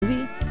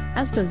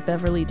as does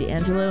Beverly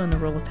D'Angelo in the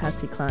role of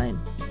Patsy Cline.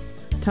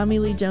 Tommy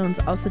Lee Jones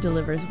also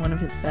delivers one of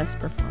his best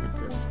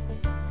performances.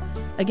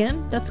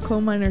 Again, that's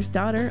Coal Miner's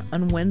Daughter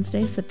on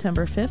Wednesday,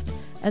 September 5th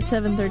at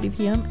 7:30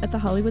 p.m. at the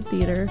Hollywood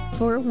Theater,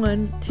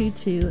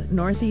 4122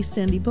 Northeast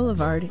Sandy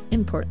Boulevard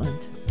in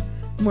Portland.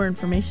 More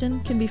information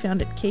can be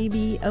found at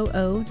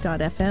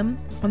kboo.fm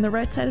on the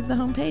right side of the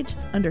homepage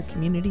under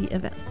Community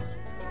Events.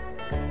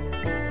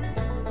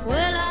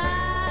 Well,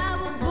 I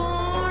was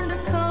born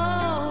a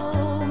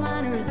coal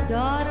miner's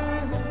daughter.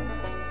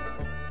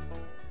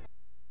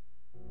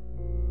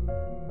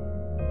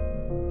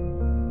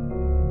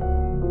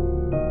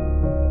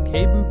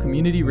 KBOO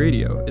Community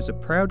Radio is a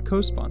proud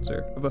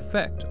co-sponsor of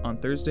Effect on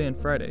Thursday and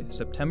Friday,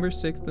 September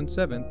 6th and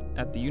 7th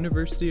at the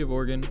University of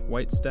Oregon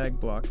White Stag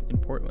Block in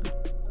Portland.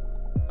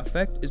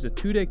 Effect is a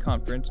 2-day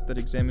conference that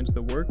examines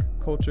the work,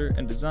 culture,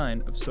 and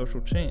design of social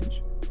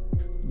change.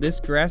 This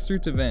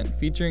grassroots event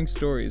featuring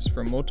stories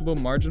from multiple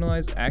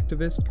marginalized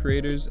activists,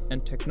 creators,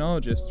 and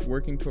technologists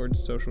working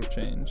towards social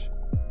change.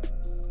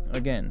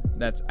 Again,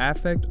 that's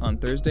Affect on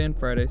Thursday and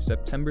Friday,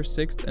 September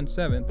 6th and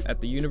 7th at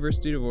the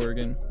University of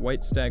Oregon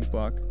White Stag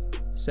Block,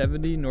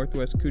 70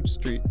 Northwest Cooch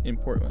Street in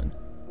Portland.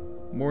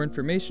 More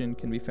information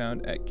can be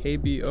found at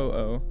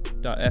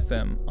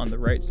kboo.fm on the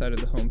right side of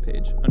the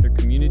homepage under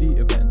Community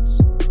Events.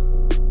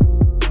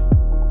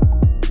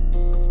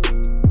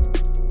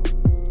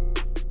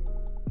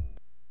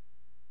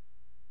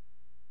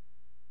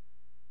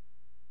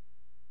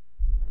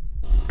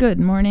 Good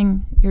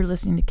morning. You're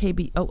listening to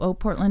KBOO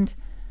Portland.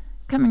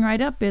 Coming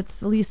right up,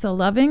 it's Lisa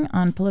Loving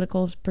on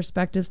Political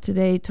Perspectives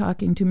today,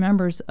 talking to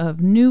members of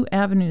New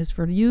Avenues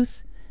for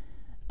Youth,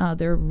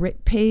 their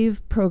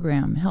PAVE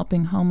program,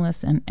 helping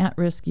homeless and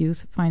at-risk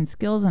youth find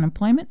skills and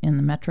employment in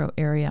the metro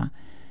area.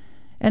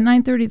 At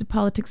 9:30, The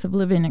Politics of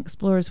Living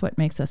explores what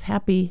makes us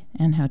happy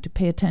and how to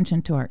pay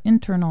attention to our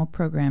internal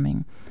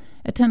programming.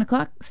 At 10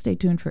 o'clock, stay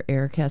tuned for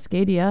Air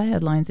Cascadia,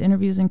 headlines,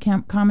 interviews, and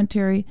camp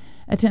commentary.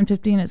 At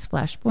 10:15, it's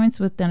Flashpoints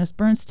with Dennis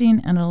Bernstein.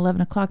 And at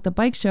 11 o'clock, The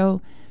Bike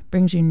Show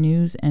brings you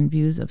news and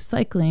views of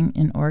cycling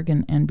in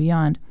Oregon and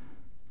beyond.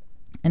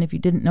 And if you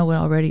didn't know it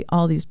already,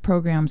 all these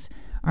programs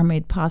are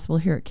made possible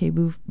here at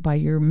KBOO by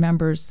your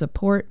members'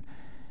 support.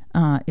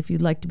 If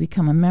you'd like to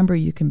become a member,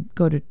 you can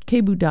go to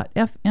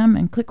kboo.fm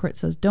and click where it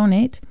says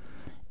donate.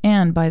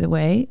 And by the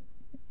way,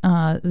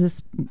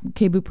 this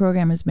KBOO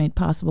program is made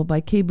possible by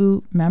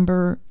KBOO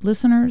member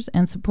listeners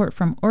and support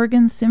from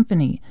Oregon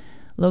Symphony,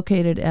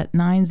 located at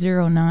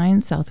 909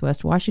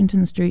 Southwest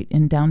Washington Street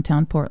in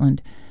downtown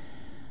Portland.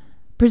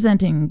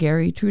 Presenting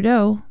Gary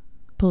Trudeau,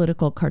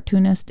 political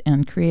cartoonist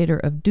and creator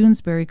of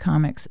Doonesbury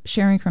Comics,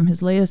 sharing from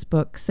his latest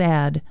book,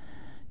 Sad,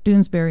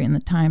 Doonesbury in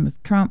the Time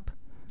of Trump,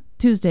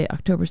 Tuesday,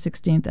 October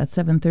 16th at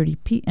 7:30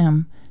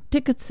 p.m.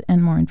 Tickets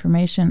and more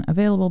information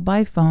available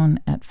by phone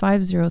at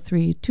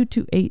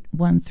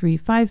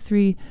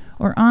 503-228-1353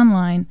 or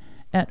online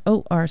at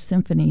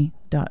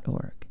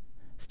orsymphony.org.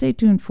 Stay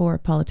tuned for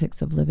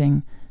Politics of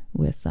Living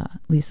with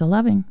Lisa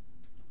Loving.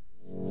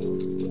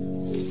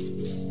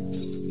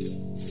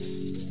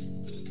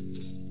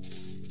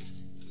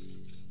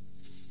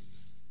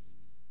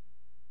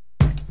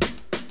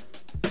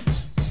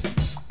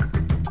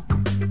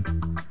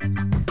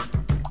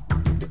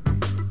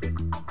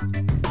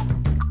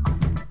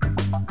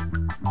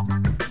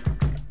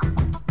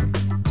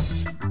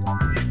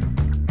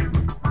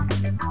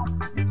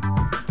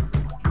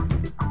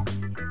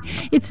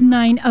 It's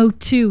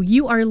 9:02.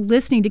 You are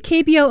listening to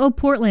KBOO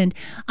Portland.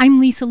 I'm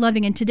Lisa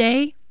Loving, and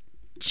today,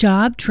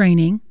 job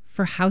training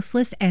for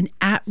houseless and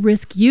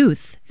at-risk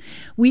youth.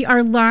 We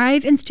are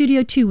live in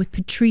Studio 2 with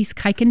Patrice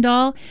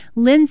Kuykendall,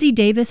 Lindsay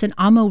Davis, and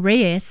Amo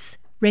Reyes.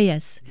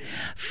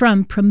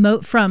 From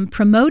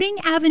promoting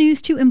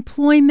avenues to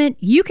employment,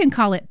 you can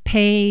call it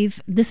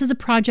PAVE. This is a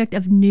project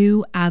of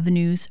New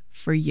Avenues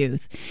for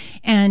Youth.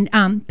 And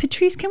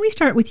Patrice, can we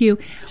start with you?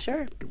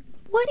 Sure.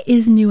 What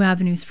is New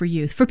Avenues for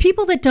Youth? For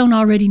people that don't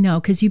already know,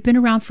 because you've been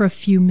around for a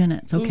few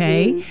minutes,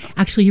 okay? Mm-hmm.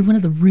 Actually, you're one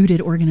of the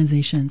rooted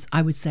organizations,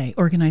 I would say,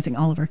 organizing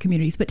all of our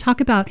communities. But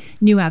talk about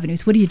New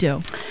Avenues. What do you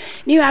do?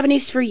 New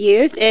Avenues for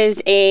Youth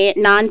is a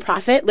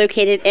nonprofit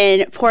located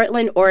in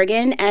Portland,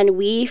 Oregon, and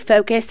we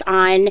focus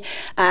on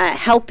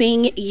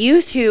helping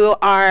youth who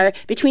are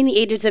between the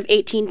ages of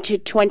 18 to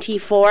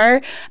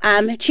 24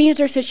 change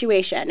their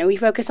situation. And we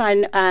focus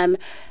on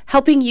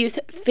helping youth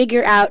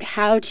figure out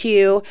how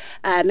to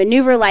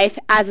maneuver life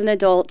as an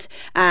adult.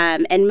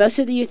 And most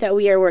of the youth that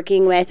we are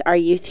working with are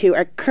youth who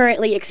are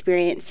currently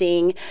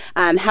experiencing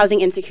housing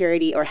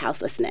insecurity or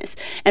houselessness.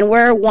 And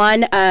we're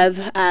one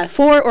of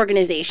 4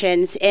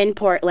 organizations in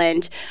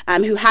Portland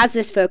who has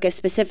this focus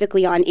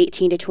specifically on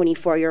 18 to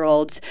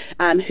 24-year-olds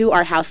who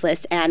are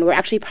houseless. And we're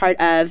actually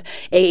part of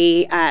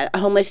a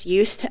homeless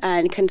youth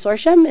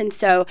consortium. And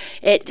so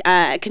it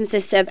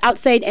consists of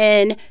Outside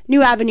In,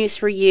 New Avenues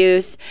for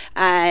Youth,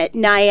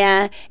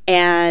 NAYA,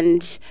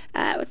 and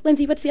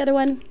Lindsay, what's the other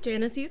one?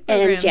 Janus Youth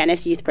Programs. And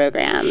Janus Youth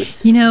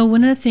Programs. You know,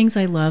 one of the things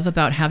I love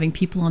about having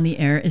people on the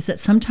air is that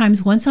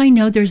sometimes once I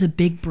know there's a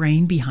big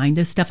brain behind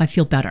this stuff, I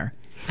feel better.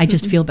 I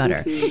just feel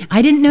better.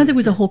 I didn't know there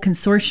was a whole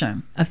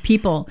consortium of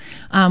people,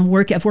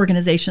 of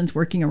organizations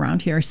working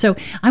around here. So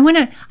I want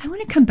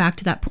to come back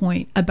to that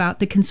point about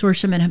the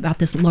consortium and about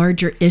this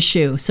larger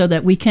issue, so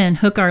that we can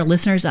hook our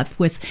listeners up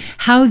with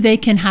how they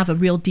can have a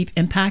real deep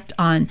impact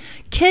on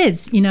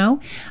kids.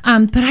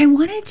 But I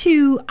wanted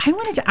to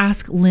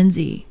ask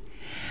Lindsay.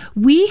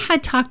 We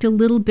had talked a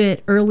little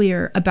bit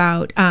earlier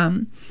about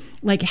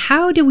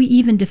how do we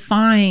even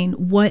define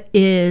what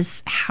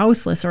is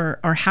houseless or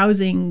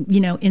housing,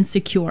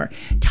 insecure?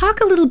 Talk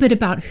a little bit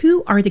about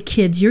who are the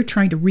kids you're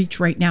trying to reach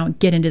right now and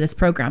get into this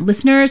program.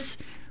 Listeners,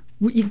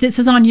 this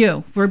is on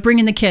you. We're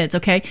bringing the kids,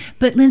 okay?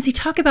 But Lindsay,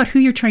 talk about who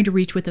you're trying to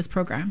reach with this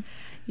program.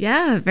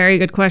 Yeah, very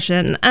good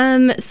question.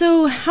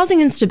 So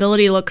housing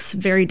instability looks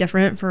very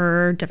different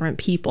for different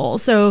people.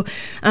 So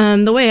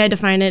the way I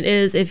define it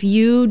is, if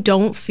you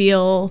don't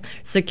feel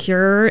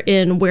secure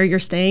in where you're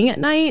staying at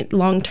night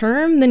long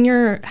term, then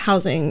you're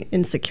housing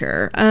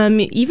insecure.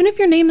 Even if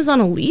your name is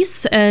on a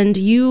lease and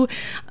you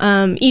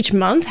each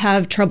month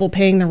have trouble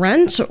paying the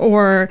rent,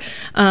 or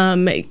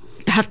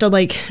have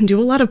to do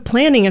a lot of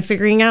planning and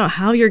figuring out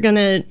how you're going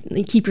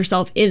to keep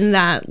yourself in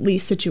that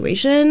lease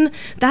situation,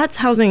 that's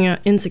housing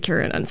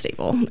insecure and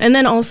unstable. And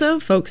then also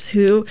folks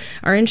who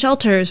are in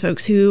shelters,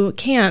 folks who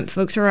camp,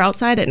 folks who are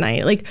outside at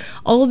night,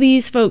 all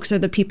these folks are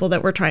the people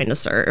that we're trying to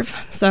serve.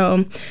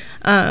 So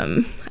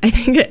I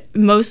think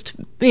most,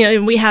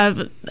 we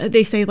have,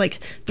 they say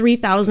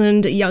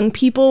 3,000 young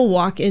people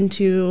walk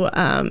into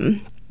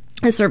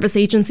a service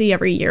agency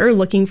every year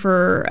looking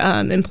for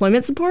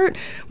employment support.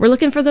 We're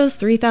looking for those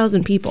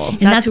 3,000 people.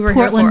 And that's who we're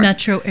Portland here for.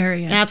 metro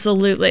area.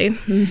 Absolutely.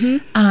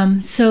 Mm-hmm.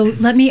 So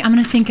I'm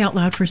going to think out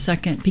loud for a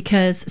second,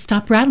 because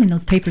stop rattling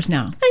those papers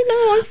now. I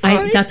know, I'm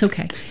sorry. That's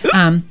okay.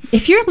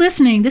 If you're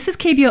listening, this is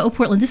KBOO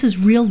Portland. This is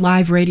real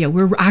live radio.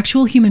 We're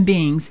actual human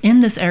beings in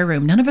this air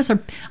room. None of us are,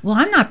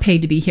 I'm not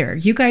paid to be here.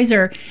 You guys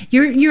are,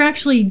 you're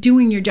actually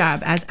doing your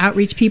job as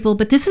outreach people,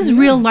 but this is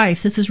real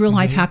life. This is real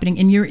life happening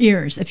in your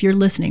ears if you're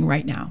listening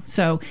right now.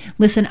 So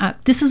listen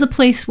up. This is a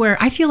place where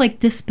I feel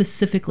like this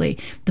specifically,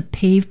 the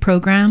PAVE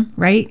program,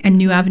 right? And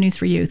New Avenues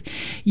for Youth.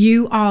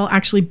 You all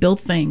actually build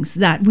things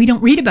that we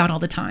don't read about all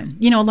the time.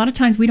 A lot of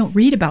times we don't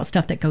read about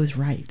stuff that goes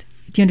right.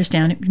 Do you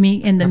understand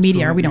me? In the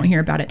media, we don't hear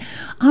about it.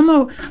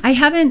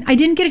 I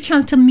didn't get a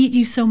chance to meet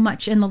you so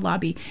much in the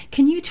lobby.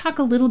 Can you talk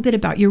a little bit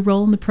about your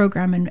role in the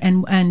program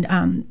and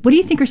what do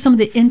you think are some of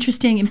the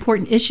interesting,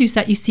 important issues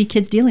that you see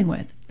kids dealing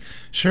with?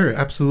 Sure,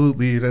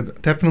 absolutely.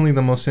 Definitely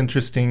the most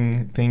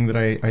interesting thing that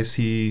I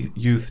see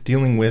youth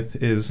dealing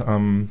with is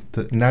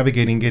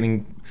navigating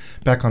getting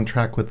back on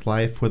track with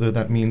life, whether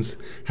that means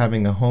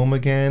having a home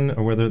again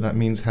or whether that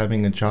means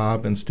having a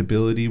job and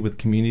stability with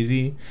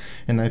community.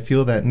 And I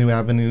feel that New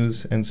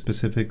Avenues, and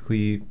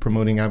specifically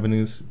promoting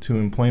avenues to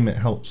employment,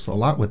 helps a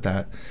lot with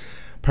that.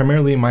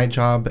 Primarily my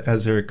job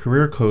as a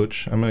career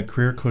coach, I'm a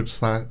career coach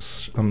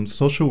 /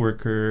 social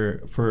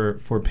worker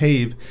for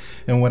PAVE.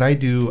 And what I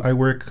do, I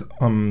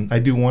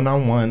do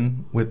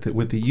one-on-one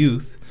with the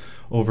youth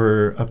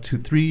over up to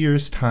 3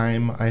 years'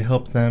 time. I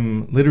help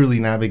them literally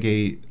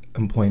navigate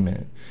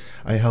employment.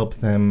 I help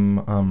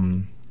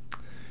them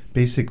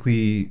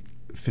basically,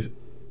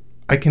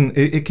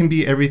 it can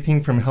be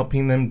everything from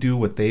helping them do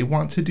what they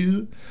want to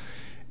do,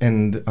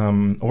 and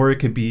or it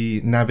could be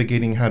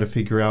navigating how to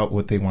figure out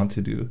what they want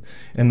to do.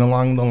 And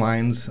along the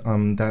lines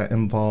that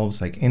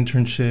involves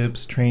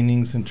internships,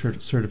 trainings, and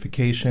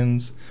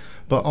certifications.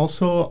 But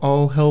also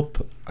I'll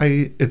help,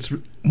 it's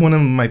one of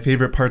my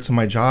favorite parts of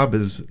my job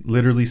is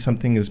literally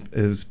something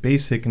as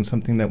basic and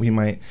something that we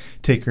might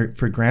take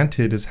for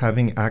granted, is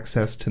having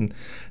access to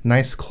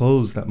nice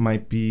clothes that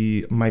might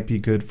be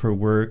good for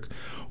work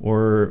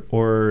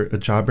or a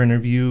job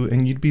interview.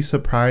 And you'd be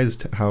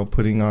surprised how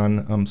putting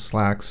on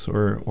slacks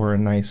or a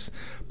nice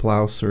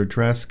blouse or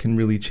dress can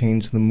really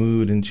change the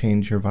mood and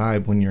change your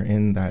vibe when you're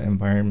in that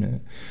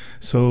environment.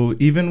 So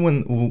even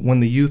when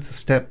the youth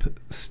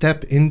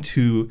step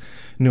into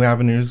New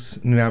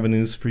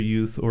Avenues for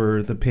Youth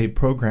or the PAVE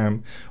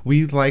program,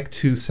 we like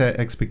to set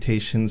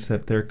expectations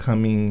that they're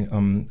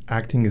coming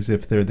acting as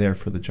if they're there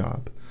for the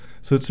job.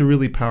 So it's a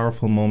really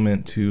powerful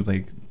moment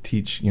to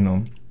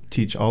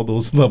teach all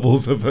those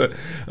levels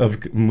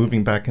of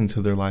moving back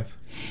into their life.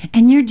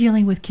 And you're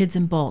dealing with kids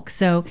in bulk.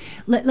 So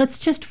let's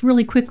just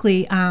really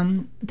quickly,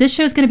 this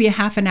show is going to be a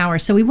half an hour.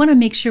 So we want to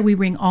make sure we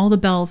ring all the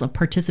bells of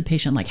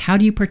participation. Like, how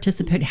do you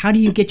participate? How do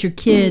you get your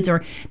kids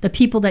or the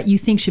people that you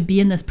think should be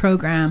in this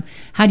program?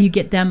 How do you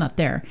get them up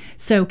there?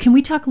 So can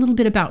we talk a little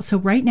bit about, so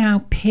right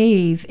now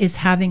PAVE is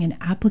having an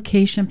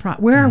application.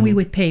 Where are we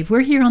with PAVE?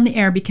 We're here on the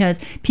air because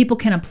people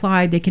can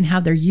apply. They can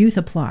have their youth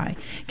apply.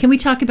 Can we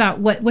talk about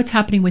what's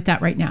happening with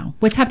that right now?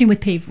 What's happening with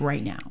PAVE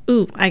right now?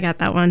 Ooh, I got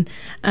that one.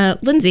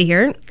 Lindsay here.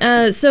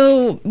 start.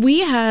 So we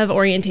have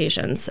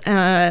orientations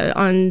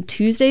on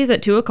Tuesdays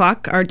at 2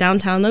 o'clock, our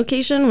downtown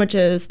location, which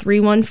is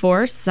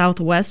 314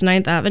 Southwest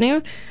 9th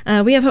Avenue.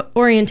 We have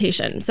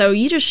orientation. So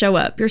you just show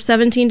up. You're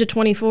 17 to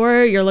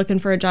 24. You're looking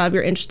for a job.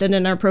 You're interested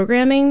in our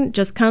programming.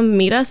 Just come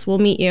meet us. We'll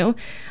meet you.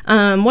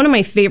 One of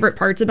my favorite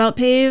parts about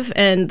PAVE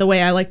and the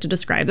way I like to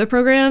describe the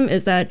program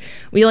is that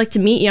we like to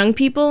meet young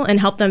people and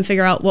help them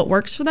figure out what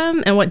works for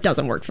them and what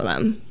doesn't work for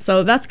them.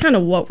 So that's kind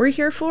of what we're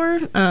here for.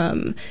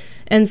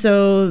 And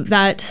so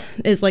that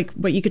is like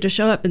what you could just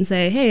show up and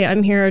say, hey,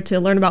 I'm here to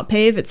learn about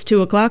PAVE. It's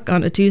 2 o'clock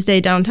on a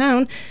Tuesday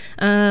downtown.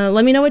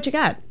 Let me know what you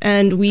got.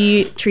 And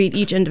we treat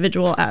each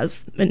individual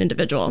as an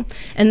individual.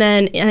 And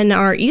then in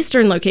our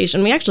Eastern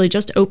location, we actually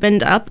just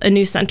opened up a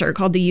new center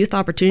called the Youth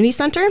Opportunity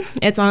Center.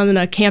 It's on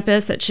a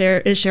campus that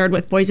is shared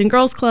with Boys and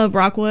Girls Club,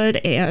 Rockwood,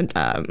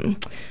 and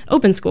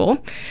Open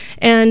School.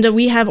 And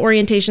we have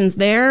orientations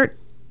there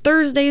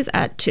Thursdays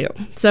at 2.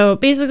 So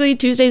basically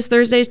Tuesdays,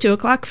 Thursdays, 2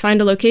 o'clock, find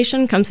a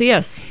location, come see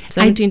us,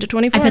 17 to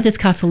 24. I bet this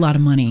costs a lot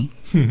of money.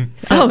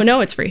 Oh, no,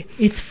 it's free.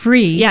 It's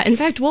free. Yeah, in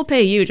fact, we'll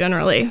pay you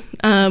generally.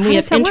 We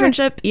have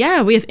internship.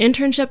 Yeah, we have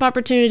internship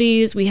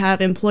opportunities. We have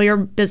employer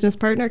business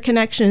partner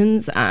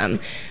connections.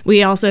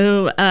 We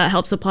also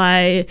help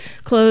supply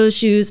clothes,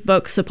 shoes,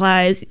 books,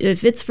 supplies.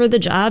 If it's for the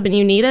job and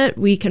you need it,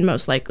 we can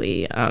most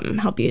likely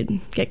help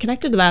you get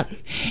connected to that.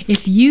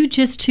 If you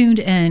just tuned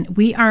in,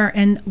 we are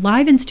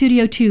live in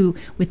Studio 2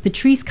 with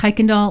Patrice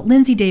Kuykendall,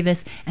 Lindsay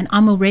Davis, and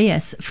Amo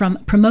Reyes from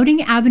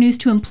Promoting Avenues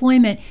to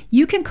Employment.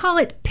 You can call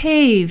it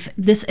PAVE.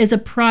 This is a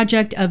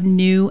project of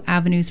New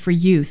Avenues for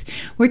Youth.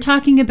 We're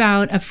talking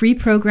about a free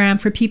program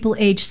for people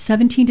aged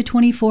 17 to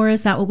 24.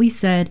 Is that what we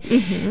said?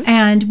 Mm-hmm.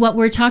 And what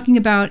we're talking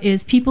about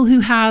is people who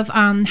have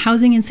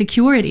housing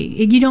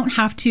insecurity. You don't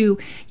have to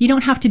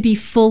be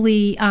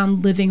fully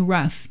living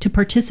rough to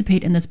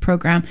participate in this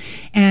program.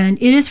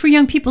 And it is for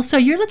young people. So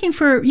you're looking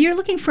for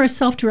a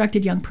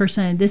self-directed young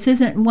person. This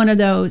isn't one of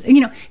those,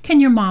 can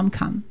your mom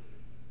come?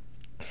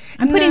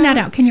 I'm putting that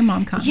out. Can your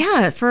mom come?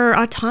 Yeah, for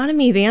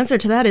autonomy, the answer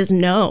to that is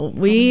no.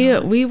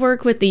 We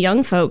work with the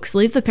young folks.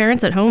 Leave the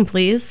parents at home,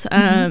 please.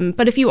 Mm-hmm.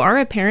 But if you are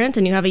a parent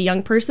and you have a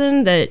young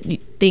person that you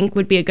think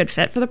would be a good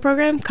fit for the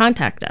program,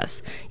 contact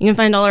us. You can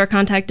find all our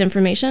contact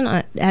information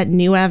at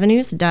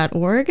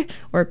newavenues.org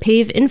or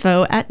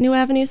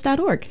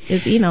paveinfo@newavenues.org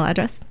is the email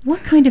address.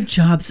 What kind of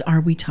jobs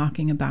are we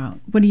talking about?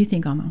 What do you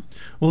think, Amo?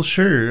 Well,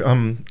 sure.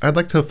 I'd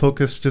like to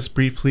focus just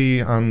briefly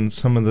on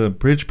some of the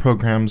bridge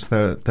programs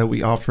that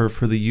we offer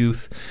for the youth.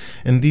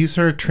 And these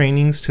are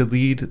trainings to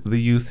lead the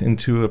youth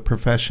into a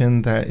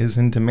profession that is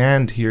in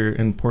demand here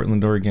in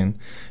Portland, Oregon.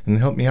 And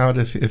help me out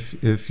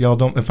if y'all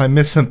don't, if I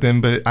miss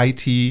something, but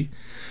IT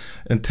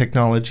and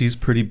technology is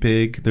pretty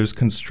big. There's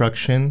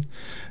construction,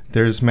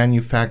 there's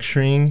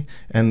manufacturing,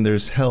 and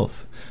there's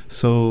health.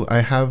 So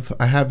I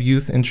have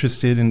youth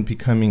interested in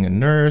becoming a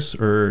nurse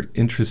or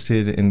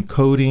interested in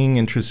coding,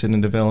 interested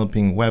in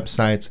developing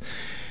websites.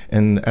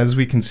 And as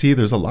we can see,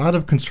 there's a lot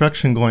of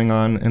construction going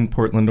on in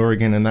Portland,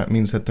 Oregon, and that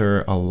means that there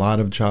are a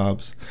lot of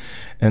jobs.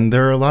 And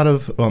there are a lot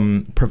of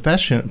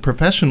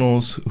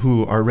professionals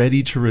who are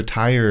ready to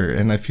retire,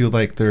 and I feel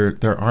like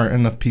there aren't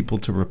enough people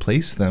to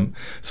replace them.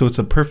 So it's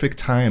a perfect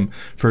time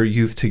for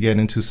youth to get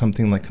into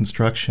something like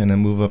construction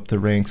and move up the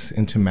ranks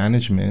into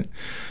management.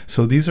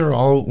 So these are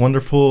all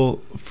wonderful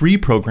free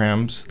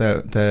programs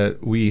that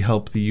we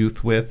help the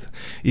youth with.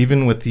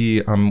 Even with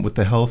the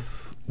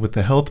health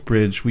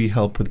bridge, we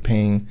help with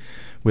paying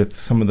with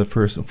some of the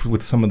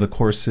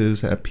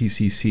courses at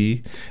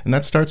PCC, and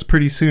that starts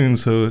pretty soon.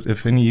 So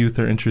if any youth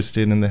are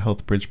interested in the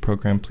health bridge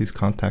program, please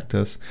contact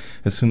us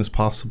as soon as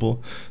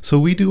possible. So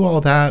we do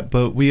all that,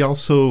 but we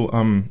also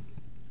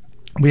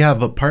we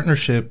have a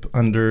partnership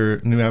under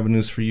New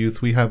Avenues for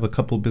Youth. We have a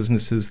couple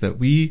businesses that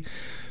we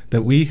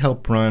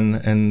help run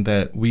and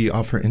that we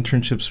offer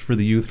internships for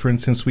the youth. For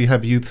instance, we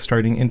have youth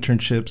starting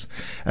internships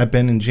at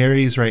Ben &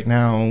 Jerry's right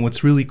now. And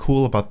what's really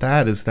cool about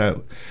that is that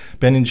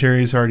Ben &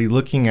 Jerry's already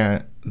looking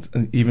at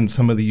even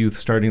some of the youth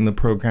starting the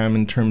program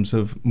in terms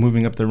of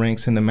moving up the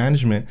ranks into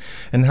management,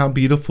 and how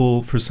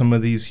beautiful for some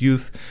of these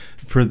youth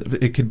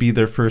it could be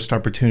their first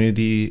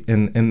opportunity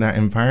in that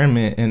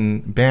environment,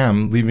 and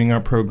bam, leaving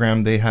our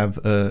program, they have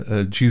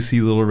a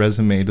juicy little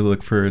resume to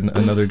look for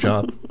another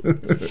job.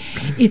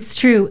 It's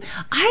true.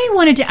 I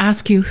wanted to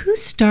ask you, who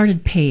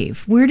started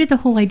PAVE? Where did the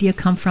whole idea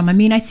come from? I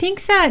mean, I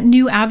think that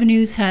New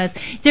Avenues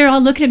they're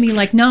all looking at me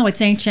like, no,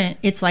 it's ancient.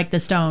 It's like the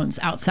Stones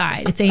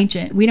outside. It's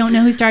ancient. We don't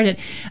know who started.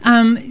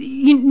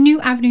 New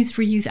Avenues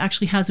for Youth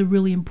actually has a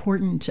really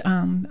important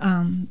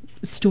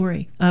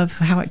story of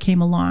how it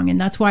came along,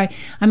 and that's why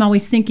I'm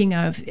always thinking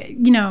of,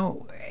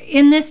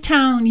 in this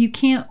town, you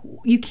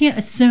can't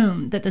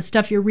assume that the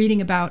stuff you're reading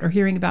about or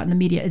hearing about in the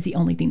media is the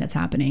only thing that's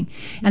happening.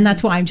 And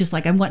that's why I'm just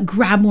like, I want to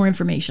grab more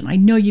information. I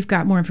know you've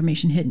got more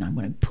information hidden. I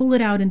want to pull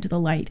it out into the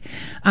light.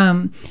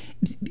 I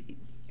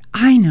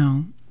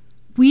know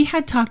we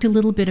had talked a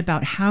little bit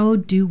about how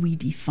do we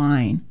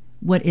define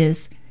what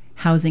is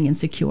housing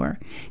insecure.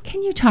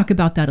 Can you talk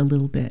about that a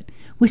little bit?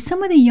 With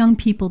some of the young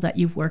people that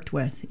you've worked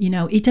with,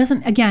 it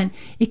doesn't, again,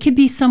 it could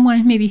be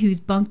someone maybe who's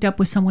bunked up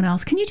with someone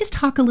else. Can you just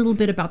talk a little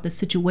bit about the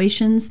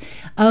situations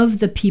of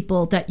the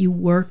people that you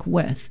work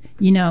with?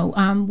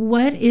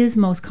 What is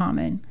most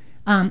common?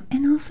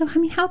 And also,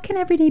 how can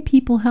everyday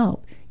people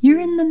help? You're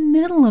in the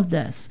middle of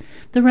this.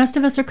 The rest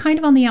of us are kind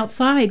of on the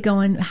outside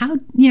going,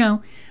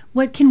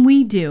 what can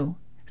we do?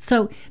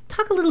 So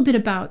talk a little bit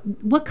about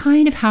what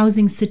kind of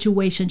housing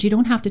situations. You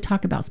don't have to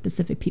talk about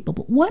specific people,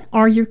 but what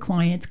are your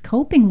clients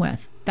coping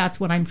with?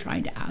 That's what I'm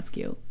trying to ask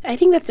you. I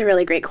think that's a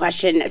really great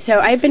question. So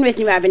I've been with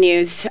New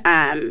Avenues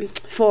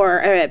for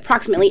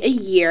approximately a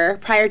year.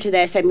 Prior to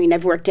this,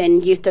 I've worked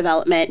in youth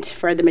development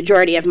for the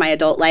majority of my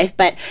adult life,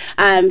 but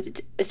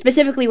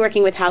specifically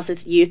working with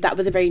houseless youth, that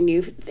was a very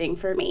new thing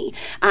for me.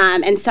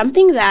 And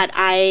something that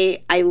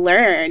I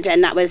learned,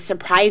 and that was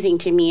surprising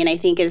to me, and I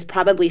think is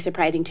probably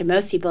surprising to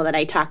most people that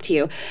I talk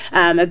to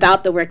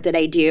about the work that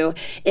I do,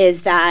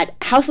 is that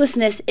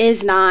houselessness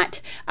is not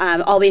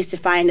always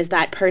defined as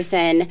that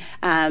person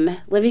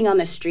living on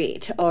the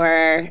street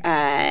or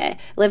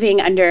living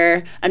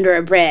under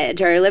a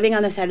bridge or living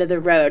on the side of the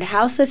road.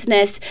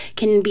 Houselessness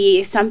can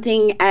be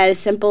something as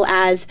simple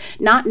as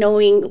not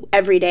knowing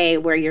every day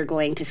where you're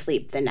going to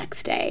sleep the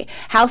next day.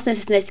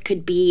 Houselessness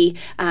could be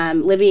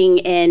living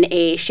in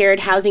a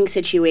shared housing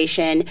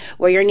situation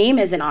where your name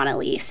isn't on a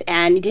lease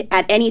and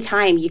at any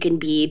time you can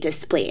be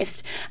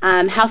displaced.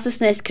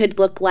 Houselessness could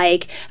look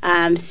like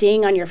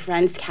staying on your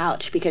friend's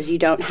couch because you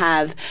don't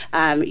have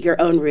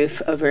your own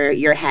roof over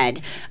your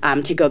head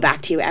to go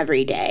back to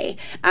every day.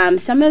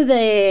 Some of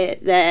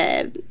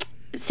the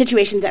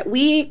situations that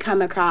we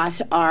come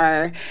across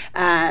are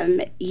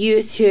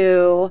youth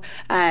who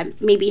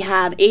maybe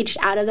have aged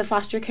out of the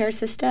foster care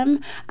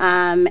system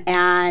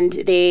and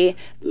they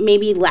may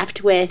be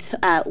left with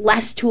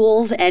less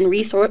tools and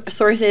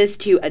resources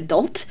to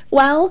adult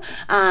well.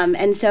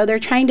 And so they're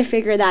trying to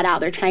figure that out.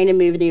 They're trying to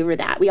maneuver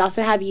that. We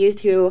also have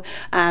youth who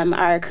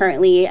are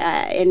currently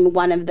in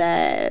one of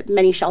the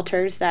many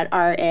shelters that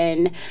are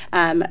in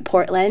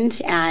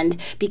Portland.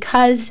 And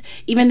because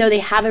even though they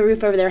have a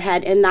roof over their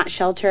head in that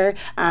shelter,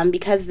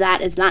 because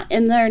that is not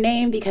in their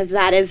name, because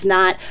that is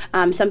not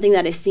something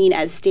that is seen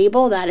as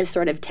stable, that is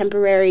sort of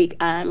temporary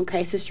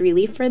crisis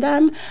relief for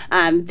them,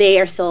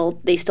 they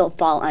still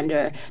fall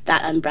under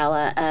that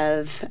umbrella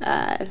of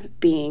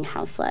being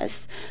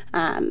houseless.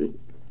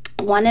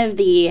 One of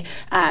the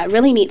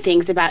really neat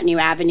things about New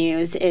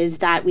Avenues is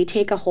that we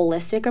take a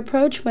holistic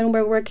approach when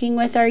we're working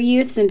with our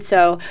youths. And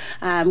so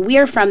we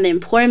are from the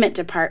employment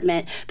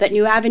department, but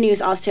New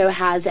Avenues also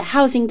has a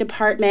housing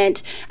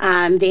department.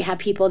 They have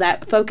people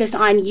that focus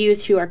on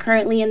youth who are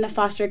currently in the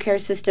foster care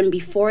system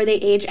before they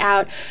age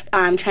out,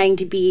 trying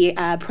to be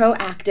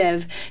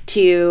proactive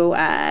to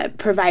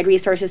provide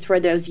resources for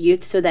those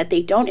youth so that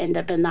they don't end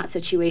up in that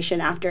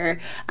situation after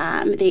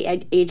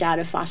they age out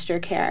of foster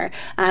care.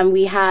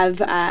 We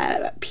have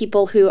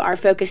people who are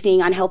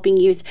focusing on helping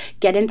youth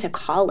get into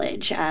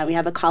college. We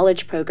have a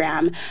college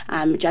program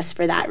just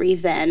for that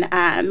reason.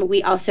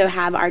 We also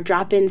have our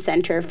drop-in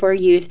center for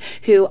youth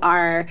who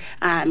are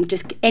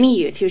just any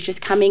youth who's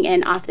just coming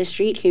in off the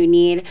street who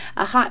need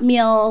a hot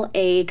meal,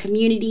 a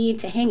community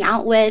to hang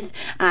out with,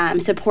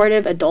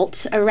 supportive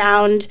adults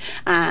around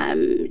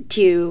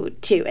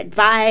to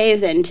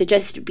advise and to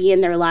just be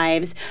in their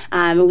lives.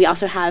 We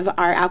also have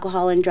our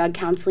alcohol and drug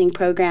counseling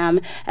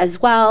program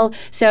as well.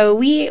 So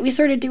we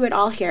sort of do it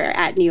all here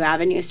at New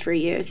Avenues for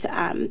Youth.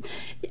 I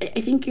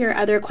think your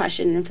other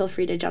question, and feel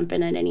free to jump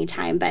in at any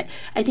time, but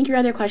I think your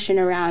other question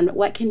around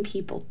what can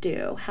people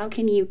do? How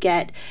can you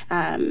get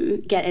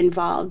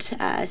involved?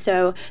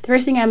 So the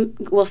first thing I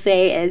will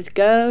say is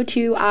go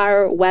to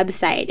our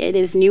website. It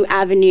is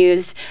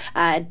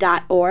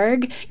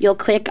newavenues.org. You'll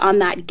click on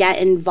that Get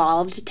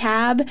Involved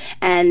tab,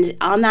 and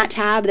on that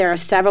tab there are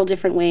several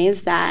different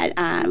ways that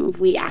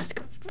we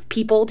ask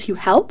people to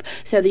help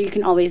so that you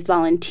can always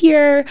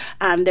volunteer.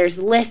 There's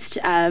a list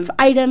of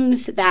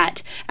items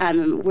that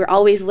we're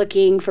always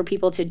looking for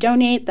people to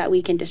donate that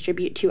we can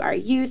distribute to our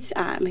youth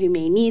who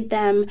may need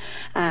them.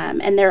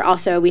 And there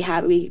also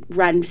we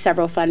run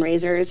several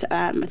fundraisers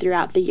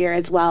throughout the year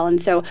as well. And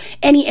so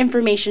any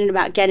information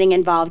about getting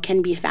involved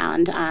can be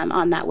found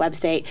on that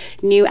website,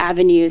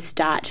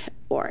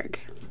 newavenues.org.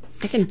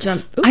 I can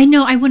jump. Ooh. I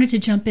know. I wanted to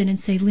jump in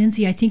and say,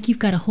 Lindsay, I think you've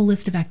got a whole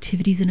list of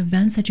activities and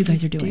events that you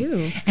guys are doing.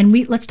 Do.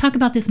 And let's talk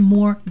about this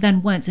more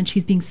than once. And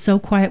she's being so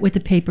quiet with the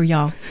paper,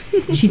 y'all.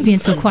 She's being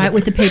so quiet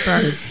with the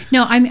paper.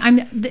 No,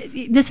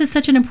 this is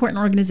such an important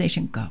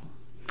organization. Go.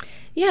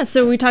 Yeah,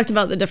 so we talked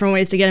about the different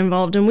ways to get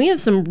involved, and we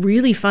have some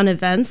really fun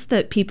events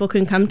that people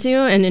can come to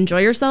and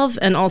enjoy yourself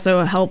and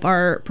also help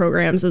our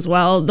programs as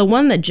well. The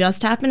one that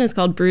just happened is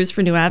called Brews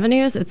for New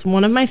Avenues. It's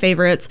one of my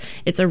favorites.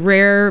 It's a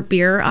rare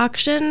beer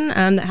auction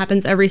that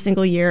happens every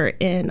single year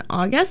in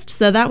August.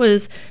 So that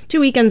was 2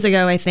 weekends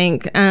ago, I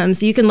think.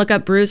 So you can look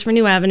up Brews for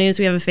New Avenues.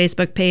 We have a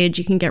Facebook page.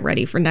 You can get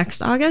ready for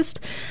next August.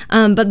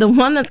 But the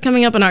one that's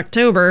coming up in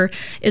October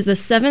is the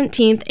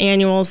 17th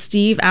annual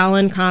Steve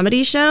Allen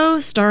Comedy Show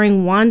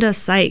starring Wanda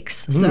Sykes.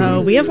 Sykes. So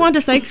we have Wanda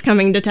Sykes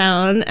coming to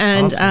town,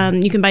 and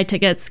Awesome. you can buy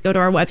tickets. Go to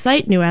our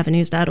website,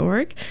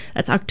 newavenues.org.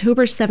 That's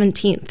October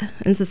 17th.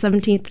 And it's the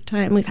 17th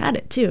time we've had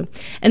it, too.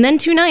 And then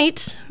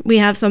tonight, we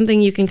have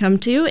something you can come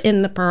to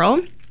in the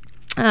Pearl.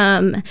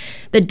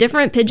 The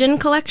Different Pigeon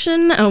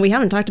collection. Oh, we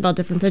haven't talked about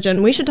Different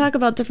Pigeon. We should talk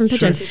about Different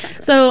Pigeon.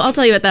 So I'll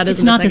tell you what that is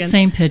It's in a not the second.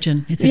 same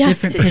pigeon. It's a Yeah,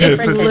 different it's a pigeon. It's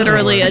different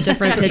literally a pigeon.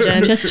 different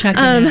pigeon. Just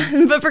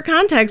checking. But for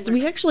context,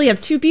 we actually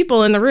have 2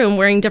 people in the room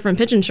wearing Different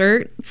Pigeon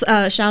shirts.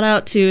 Shout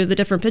out to the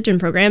Different Pigeon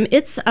program.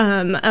 It's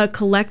a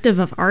collective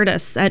of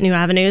artists at New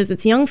Avenues.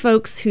 It's young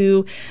folks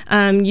who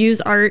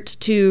use art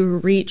to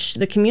reach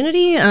the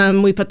community.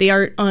 We put the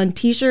art on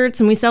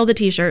T-shirts and we sell the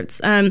T-shirts.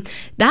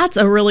 That's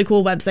a really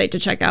cool website to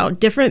check out.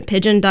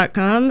 Differentpigeon.com.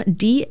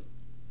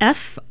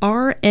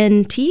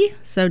 DFRNT,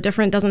 so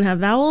different doesn't have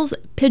vowels,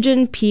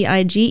 pigeon,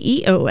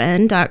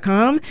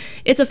 PIGEON.com.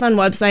 It's a fun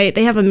website.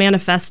 They have a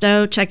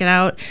manifesto. Check it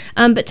out.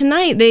 But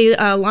tonight they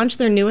launched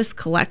their newest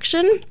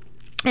collection.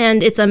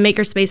 And it's a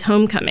makerspace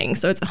homecoming.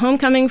 So it's a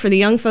homecoming for the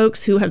young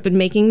folks who have been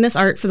making this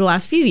art for the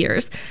last few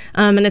years.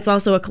 And it's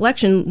also a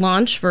collection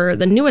launch for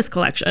the newest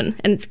collection.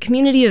 And it's a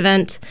community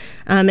event.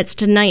 It's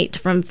tonight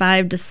from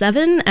 5 to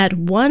 7 at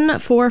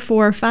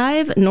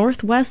 1445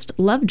 Northwest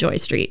Lovejoy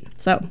Street.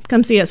 So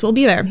come see us. We'll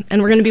be there.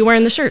 And we're going to be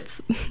wearing the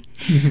shirts.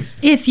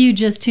 If you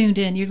just tuned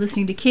in, you're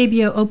listening to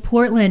KBOO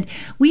Portland.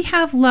 We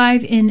have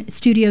live in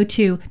Studio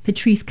 2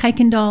 Patrice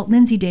Kuykendall,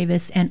 Lindsay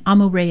Davis, and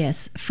Amo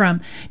Reyes from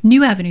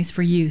New Avenues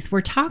for Youth. We're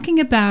talking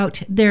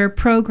about their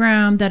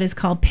program that is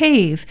called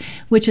PAVE,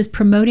 which is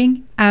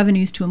Promoting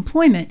Avenues to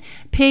Employment.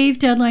 PAVE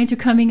deadlines are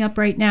coming up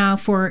right now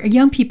for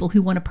young people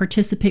who want to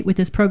participate with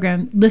this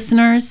program.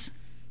 Listeners,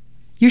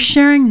 you're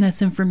sharing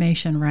this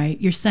information, right?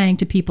 You're saying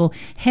to people,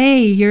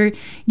 hey,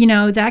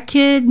 that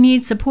kid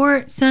needs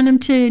support, send them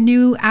to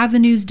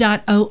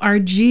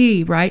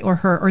newavenues.org, right? Or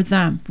her or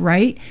them,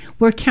 right?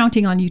 We're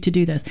counting on you to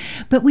do this.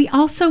 But we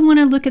also want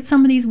to look at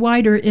some of these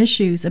wider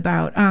issues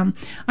about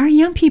our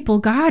young people.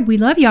 God, we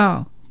love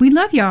y'all. We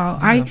love y'all.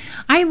 Yeah.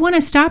 I want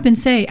to stop and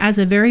say, as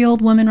a very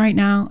old woman right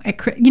now,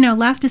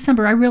 last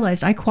December I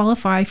realized I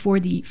qualify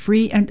for the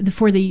free and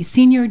for the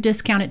senior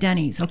discount at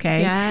Denny's.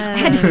 Okay, I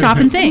had to stop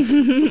and think.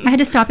 I had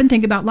to stop and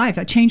think about life.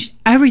 That changed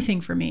everything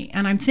for me.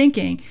 And I'm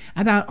thinking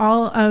about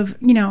all of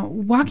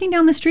walking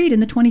down the street in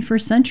the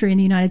 21st century in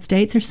the United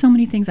States. There's so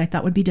many things I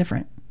thought would be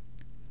different,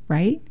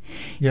 right?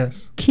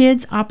 Yes.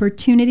 Kids'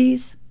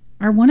 opportunities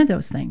are one of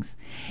those things.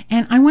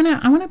 And I want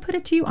to put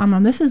it to you,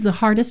 Amon. This is the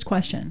hardest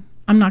question.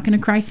 I'm not going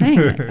to cry saying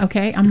it,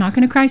 okay? I'm not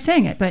going to cry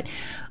saying it, but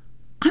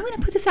I'm going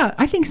to put this out.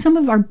 I think some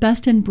of our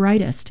best and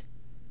brightest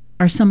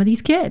are some of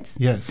these kids.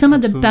 Yes, some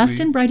of the absolutely. best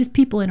and brightest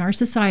people in our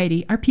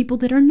society are people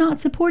that are not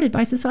supported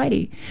by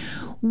society.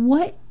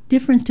 What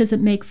difference does it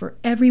make for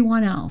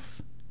everyone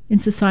else in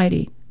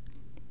society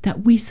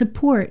that we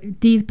support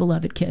these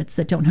beloved kids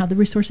that don't have the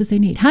resources they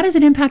need? How does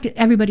it impact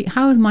everybody?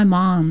 How is my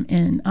mom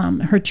in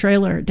her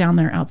trailer down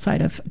there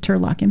outside of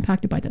Turlock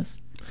impacted by this?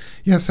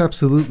 Yes,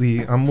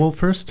 absolutely. Well,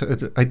 first,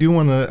 I do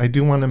want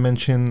to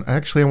mention.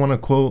 Actually, I want to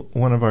quote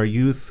one of our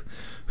youth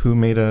who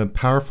made a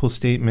powerful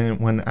statement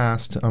when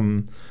asked,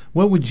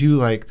 "What would you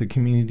like the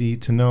community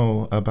to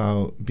know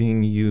about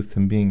being a youth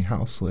and being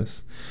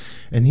houseless?"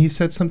 And he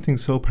said something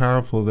so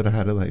powerful that I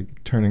had to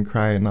turn and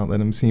cry and not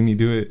let him see me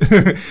do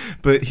it.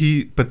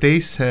 But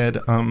they said,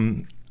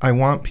 "I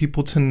want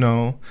people to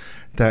know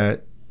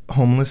that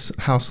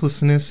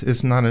houselessness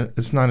is not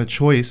a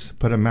choice,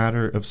 but a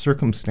matter of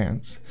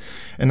circumstance."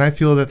 And I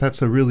feel that that's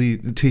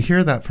to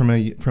hear that from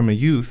a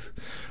youth.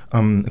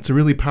 It's a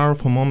really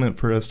powerful moment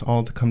for us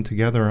all to come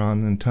together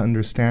on and to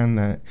understand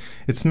that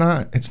it's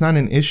not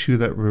an issue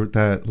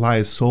that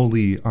lies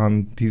solely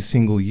on these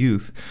single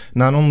youth.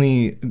 Not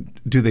only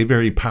do they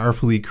very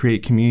powerfully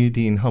create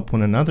community and help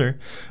one another,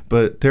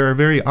 but they're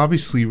very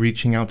obviously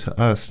reaching out to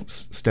us,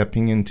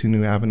 stepping into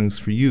New Avenues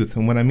for Youth.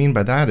 And what I mean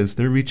by that is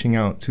they're reaching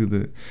out to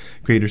the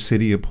greater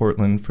city of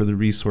Portland for the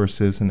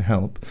resources and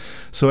help.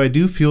 So I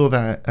do feel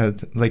that,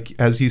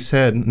 as you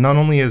said, not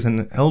only as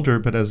an elder,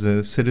 but as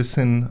a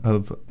citizen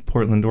of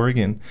Portland,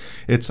 Oregon,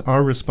 it's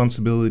our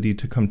responsibility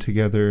to come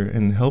together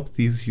and help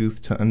these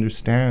youth to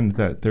understand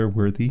that they're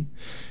worthy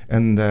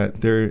and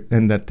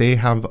that they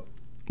have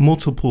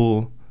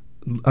multiple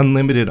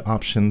unlimited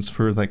options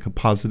for a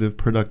positive,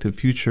 productive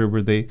future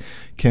where they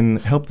can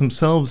help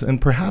themselves,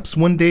 and perhaps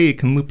one day it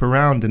can loop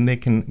around and they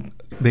can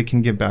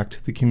give back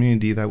to the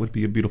community. That would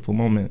be a beautiful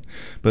moment.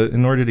 But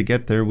in order to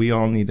get there, we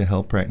all need to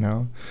help right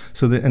now.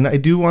 And I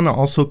do want to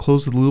also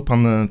close the loop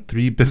on the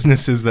 3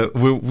 businesses that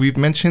we've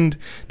mentioned.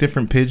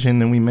 Different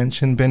Pigeon, and we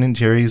mentioned Ben &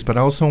 Jerry's, but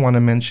I also want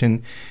to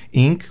mention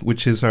Ink,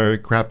 which is our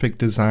graphic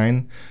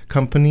design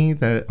company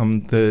that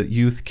the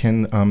youth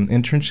can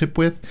internship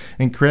with.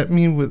 And correct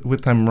me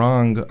if I'm wrong.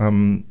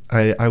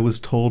 I was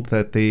told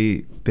that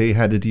they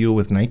had a deal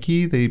with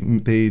Nike.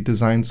 They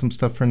designed some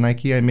stuff for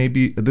Nike.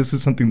 This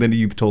is something that a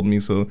youth told me,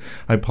 so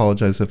I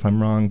apologize if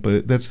I'm wrong.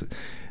 But that's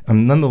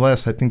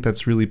nonetheless, I think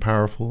that's really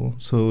powerful.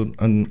 So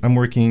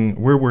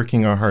we're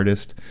working our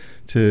hardest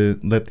to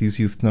let these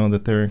youth know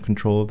that they're in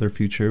control of their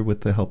future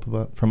with the help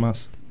from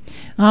us.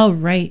 All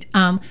right.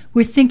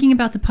 We're thinking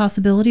about the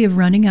possibility of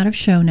running out of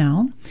show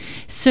now.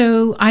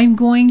 So I'm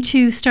going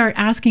to start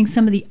asking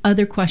some of the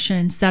other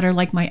questions that are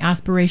like my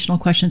aspirational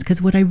questions,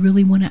 because what I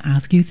really want to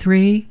ask you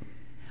three,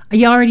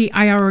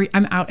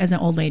 I'm out as an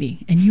old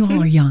lady and you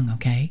all are young,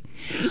 okay?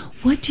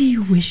 What do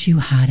you wish you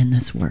had in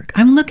this work?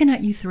 I'm looking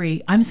at you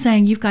three. I'm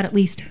saying you've got at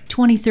least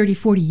 20, 30,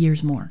 40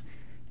 years more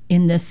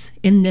in this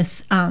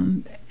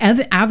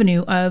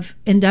avenue of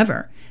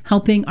endeavor,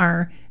 helping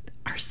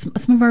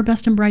some of our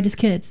best and brightest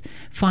kids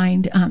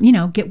find,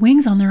 get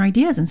wings on their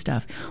ideas and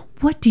stuff.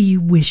 What do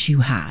you wish you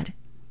had?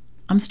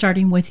 I'm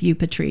starting with you,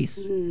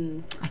 Patrice.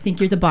 I think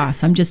you're the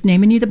boss. I'm just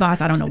naming you the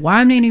boss. I don't know why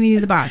I'm naming you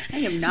the boss. I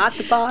am not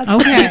the boss.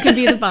 Okay. You could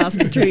be the boss,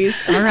 Patrice.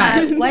 All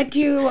right.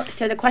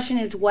 So the question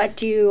is, what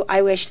do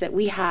I wish that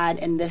we had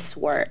in this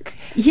work?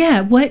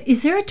 Yeah. What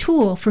is there a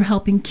tool for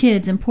helping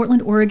kids in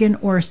Portland, Oregon,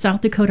 or South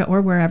Dakota, or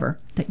wherever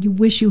that you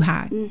wish you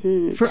had?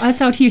 For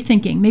us out here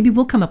thinking, maybe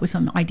we'll come up with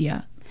some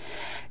idea.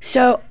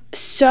 So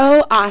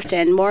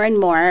often, more and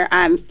more,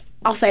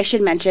 also, I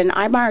should mention,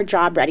 I'm our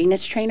job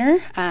readiness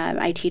trainer.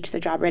 I teach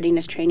the job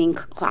readiness training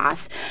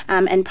class.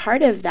 And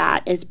part of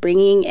that is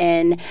bringing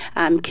in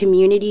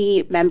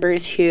community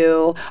members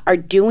who are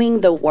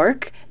doing the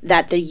work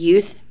that the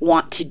youth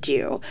want to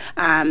do.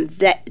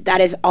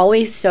 That is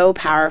always so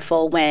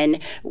powerful when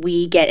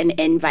we get an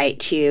invite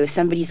to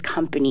somebody's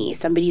company,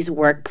 somebody's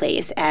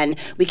workplace, and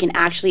we can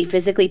actually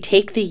physically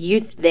take the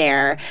youth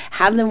there,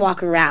 have them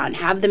walk around,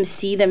 have them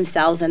see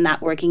themselves in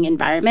that working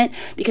environment,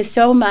 because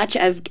so much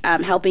of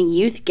helping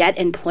youth get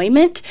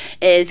employment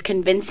is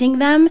convincing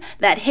them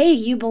that, hey,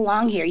 you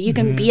belong here, you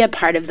can be a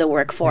part of the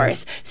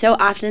workforce. So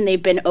often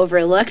they've been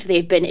overlooked,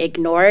 they've been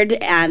ignored,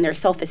 and their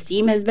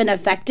self-esteem has been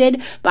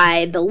affected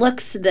by the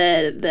looks,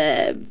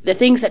 the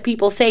things that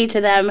people say to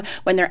them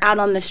when they're out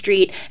on the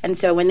street. And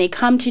so when they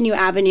come to New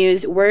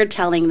Avenues, we're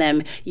telling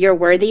them, you're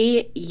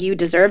worthy, you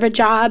deserve a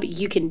job,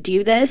 you can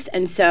do this.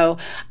 And so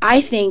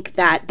I think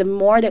that the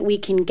more that we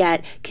can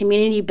get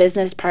community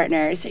business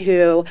partners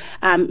who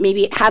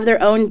maybe have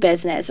their own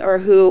business or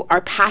who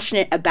are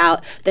passionate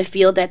about the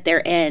field that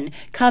they're in,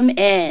 come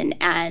in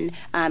and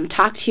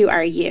talk to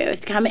our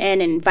youth, come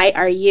in and invite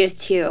our youth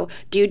to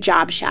do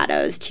job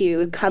shadows,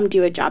 to come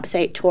do a job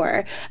site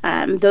tour.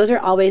 Those are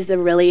always the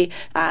really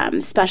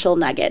special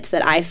nuggets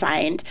that I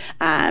find,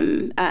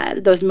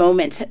 those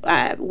moments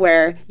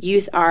where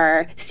youth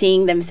are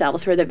seeing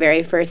themselves for the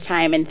very first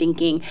time and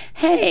thinking,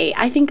 hey,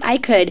 I think I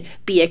could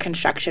be a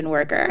construction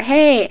worker.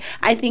 Hey,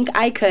 I think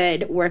I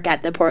could work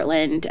at the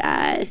Portland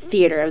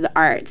Theater of the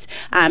Arts.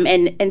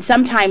 And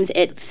sometimes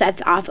it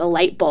sets off a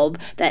light bulb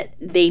that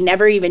they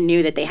never even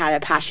knew that they had a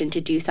passion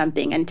to do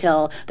something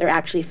until they're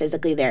actually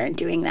physically there and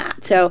doing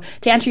that. So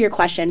to answer your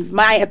question,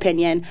 my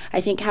opinion,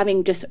 I think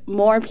having just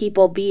more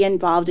people be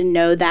involved and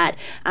know that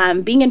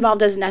being involved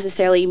doesn't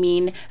necessarily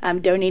mean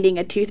donating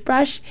a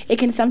toothbrush. It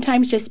can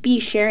sometimes just be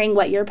sharing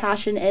what your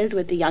passion is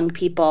with the young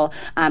people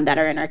that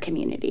are in our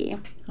community.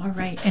 All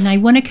right. And I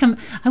want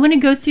to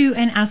go through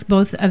and ask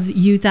both of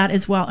you that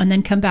as well, and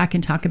then come back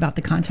and talk about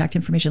the contact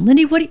information.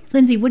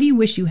 Lindsay, what do you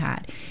wish you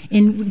had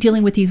in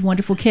dealing with these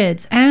wonderful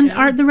kids and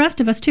the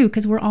rest of us too,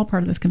 because we're all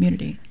part of this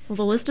community? Well,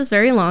 the list is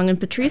very long, and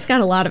Patrice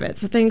got a lot of it.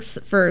 So thanks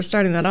for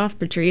starting that off,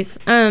 Patrice.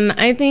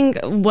 I think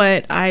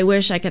what I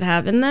wish I could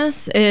have in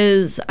this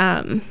is,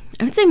 I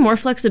would say, more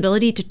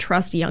flexibility to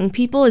trust young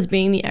people as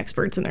being the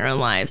experts in their own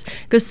lives,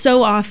 because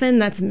so often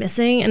that's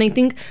missing. And I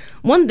think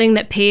one thing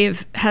that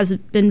PAVE has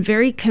been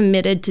very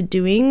committed to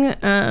doing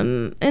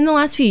in the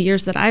last few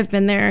years that I've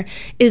been there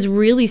is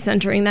really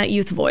centering that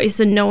youth voice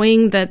and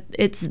knowing that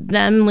it's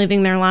them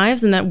living their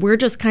lives and that we're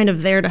just kind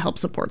of there to help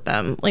support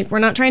them. Like, we're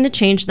not trying to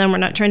change them. We're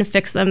not trying to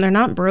fix them. They're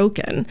not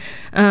broken.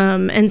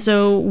 And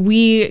so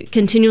we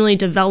continually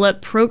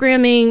develop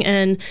programming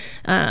and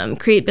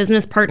create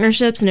business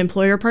partnerships and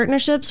employer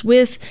partnerships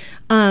with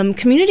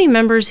community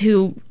members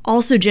who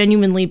also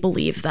genuinely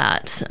believe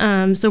that.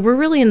 So we're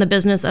really in the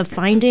business of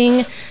finding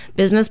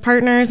business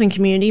partners and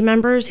community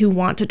members who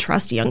want to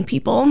trust young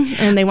people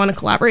and they want to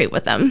collaborate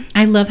with them.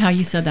 I love how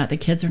you said that. The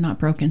kids are not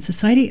broken.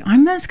 Society,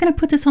 I'm just going to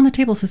put this on the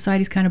table.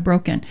 Society's kind of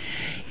broken.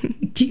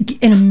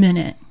 In a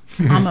minute.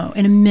 Amo,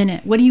 in a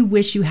minute, what do you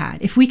wish you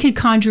had? If we could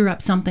conjure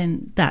up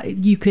something that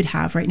you could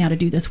have right now to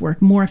do this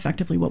work more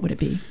effectively, what would it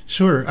be?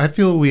 Sure. I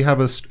feel we have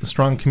a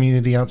strong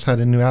community outside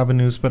of New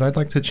Avenues, but I'd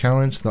like to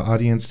challenge the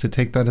audience to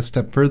take that a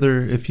step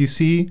further. If you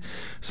see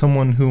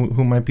someone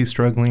who might be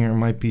struggling or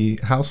might be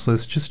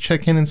houseless, just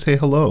check in and say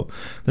hello.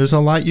 There's a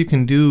lot you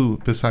can do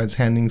besides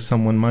handing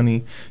someone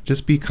money.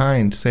 Just be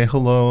kind, say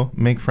hello,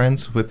 make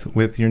friends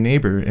with your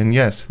neighbor. And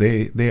yes,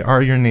 they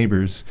are your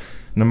neighbors,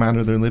 no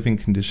matter their living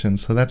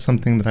conditions. So that's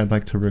something that I'd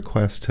like to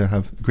request, to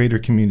have greater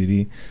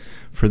community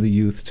for the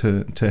youth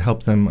to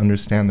help them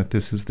understand that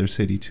this is their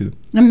city too.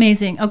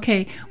 Amazing.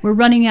 Okay, we're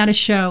running out of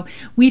show.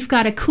 We've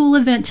got a cool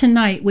event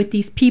tonight with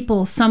these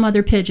people, Some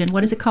Other Pigeon.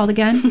 What is it called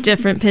again?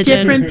 Different Pigeon.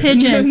 Different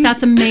Pigeons.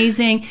 That's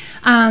amazing.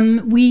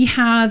 We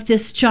have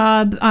this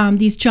job,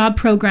 these job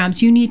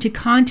programs. You need to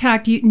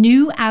contact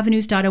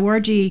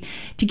newavenues.org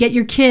to get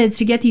your kids,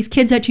 to get these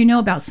kids that you know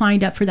about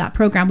signed up for that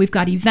program. We've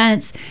got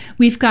events.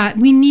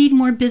 We need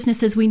more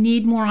businesses. We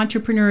need more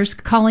entrepreneurs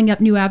calling up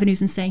New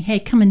Avenues and saying, hey,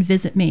 come and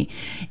visit me.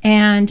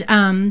 And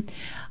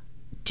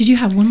did you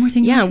have one more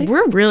thing? Yeah,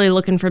 we're really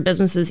looking for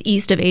businesses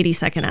east of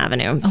 82nd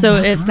Avenue. So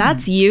if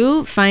that's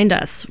you, find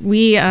us.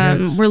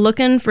 We're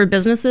looking for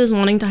businesses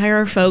wanting to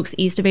hire folks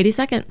east of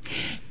 82nd.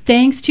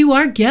 Thanks to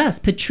our guests,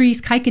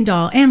 Patrice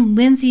Kuykendall and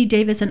Lindsay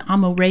Davis and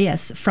Amo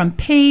Reyes from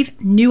PAVE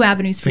New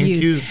Avenues for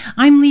Youth. You.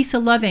 I'm Lisa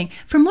Loving.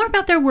 For more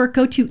about their work,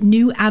 go to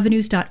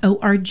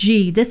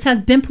newavenues.org. This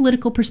has been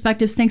Political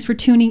Perspectives. Thanks for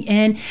tuning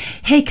in.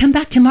 Hey, come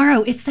back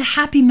tomorrow. It's the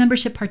Happy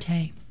Membership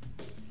Party.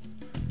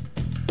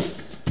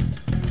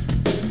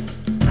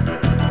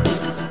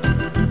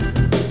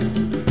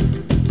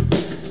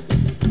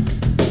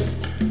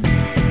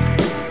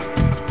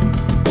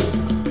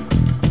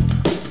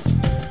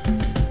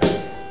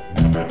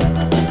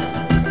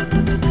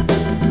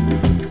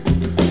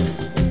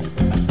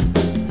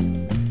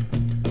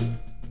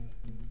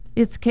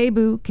 It's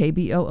KBOO,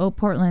 KBOO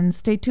Portland.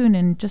 Stay tuned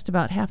in just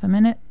about half a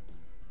minute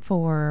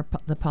for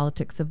the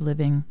Politics of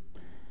Living.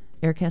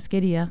 Air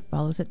Cascadia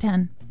follows at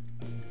 10.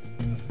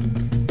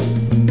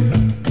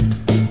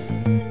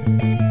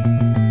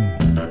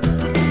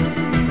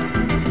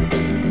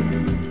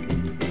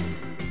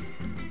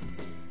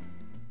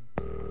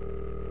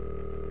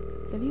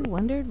 Have you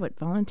wondered what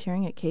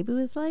volunteering at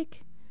KBOO is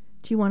like?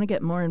 Do you want to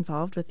get more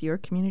involved with your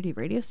community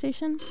radio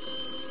station?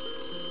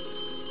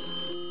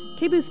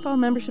 KBOO's Fall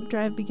Membership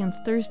Drive begins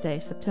Thursday,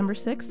 September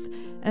 6th,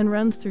 and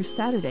runs through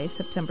Saturday,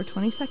 September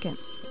 22nd.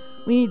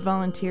 We need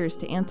volunteers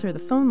to answer the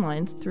phone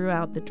lines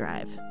throughout the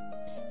drive.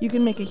 You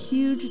can make a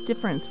huge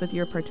difference with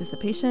your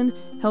participation,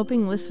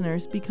 helping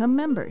listeners become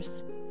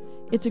members.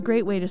 It's a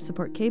great way to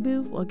support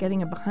KBOO while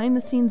getting a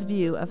behind-the-scenes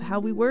view of how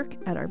we work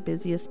at our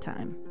busiest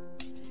time.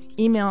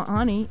 Email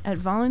Ani at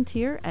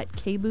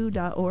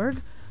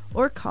volunteer@kboo.org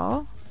or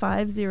call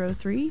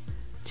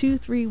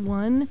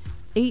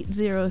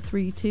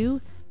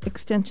 503-231-8032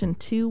 extension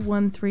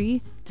 213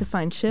 to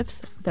find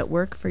shifts that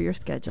work for your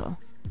schedule.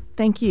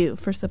 Thank you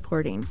for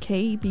supporting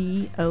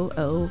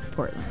KBOO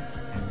Portland.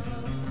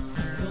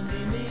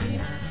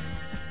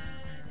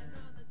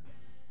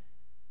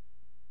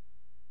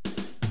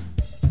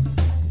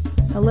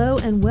 Hello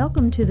and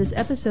welcome to this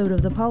episode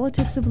of The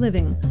Politics of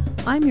Living.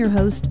 I'm your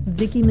host,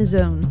 Vicki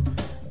Mazzone.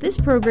 This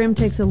program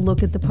takes a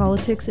look at the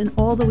politics and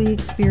all that we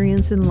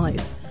experience in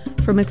life,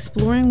 from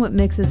exploring what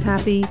makes us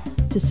happy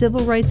to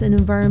civil rights and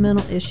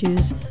environmental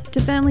issues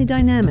to family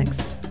dynamics.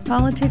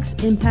 Politics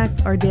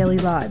impact our daily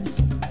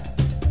lives.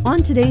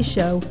 On today's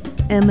show,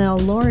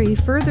 ML Laurie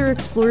further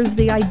explores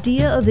the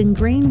idea of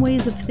ingrained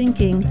ways of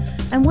thinking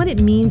and what it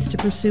means to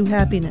pursue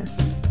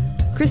happiness.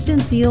 Kristen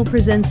Thiel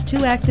presents two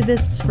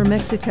activists from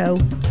Mexico,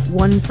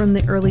 one from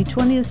the early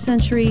 20th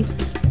century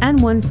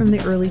and one from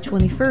the early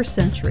 21st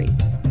century.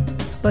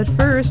 But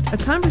first, a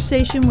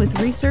conversation with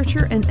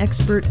researcher and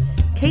expert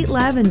Kate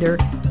Lavender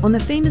on the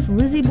famous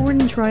Lizzie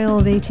Borden trial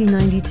of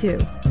 1892.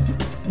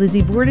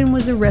 Lizzie Borden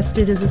was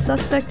arrested as a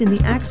suspect in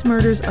the axe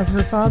murders of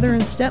her father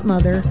and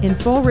stepmother in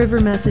Fall River,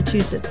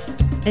 Massachusetts.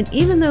 And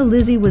even though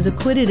Lizzie was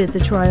acquitted at the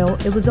trial,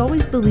 it was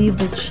always believed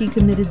that she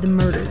committed the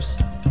murders.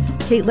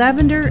 Kate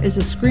Lavender is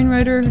a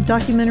screenwriter,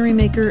 documentary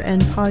maker,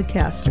 and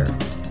podcaster.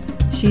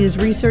 She is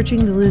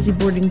researching the Lizzie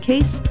Borden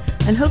case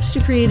and hopes to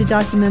create a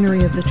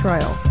documentary of the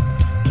trial.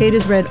 Kate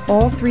has read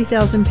all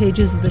 3,000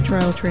 pages of the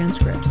trial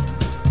transcripts.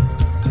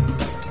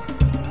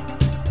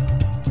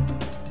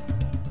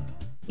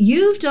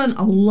 You've done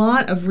a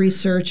lot of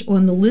research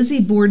on the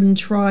Lizzie Borden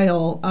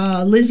trial.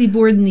 Lizzie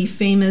Borden, the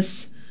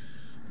famous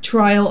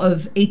trial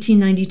of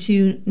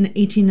 1892 and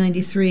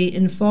 1893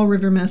 in Fall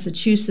River,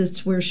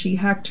 Massachusetts, where she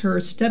hacked her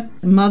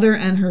stepmother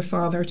and her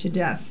father to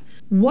death.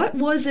 What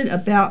was it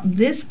about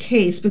this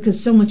case,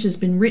 because so much has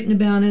been written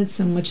about it,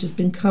 so much has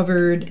been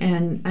covered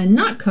and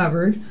not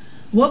covered,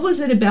 what was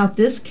it about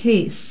this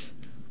case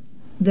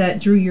that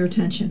drew your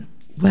attention?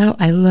 Well,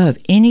 I love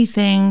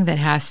anything that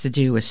has to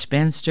do with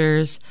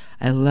spinsters.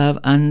 I love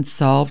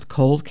unsolved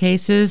cold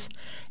cases,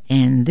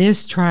 and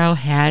this trial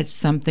had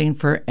something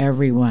for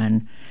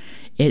everyone.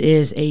 It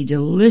is a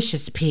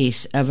delicious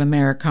piece of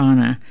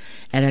Americana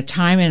at a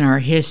time in our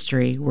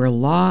history where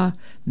law,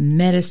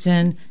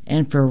 medicine,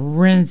 and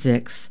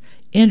forensics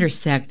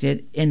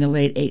intersected in the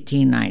late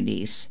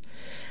 1890s.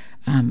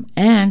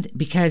 And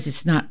because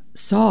it's not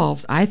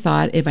solved, I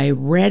thought if I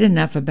read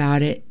enough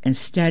about it and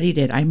studied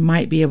it, I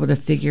might be able to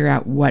figure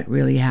out what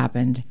really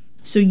happened.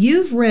 So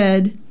you've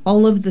read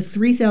all of the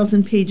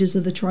 3,000 pages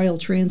of the trial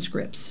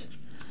transcripts.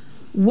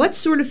 What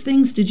sort of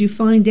things did you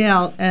find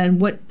out,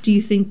 and what do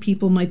you think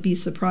people might be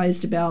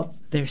surprised about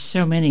There's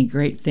so many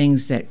great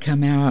things that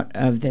come out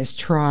of this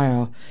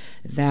trial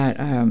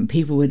that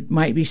people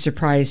might be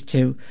surprised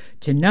to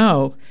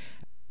know.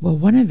 Well,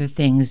 one of the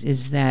things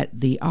is that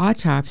the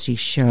autopsy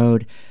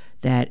showed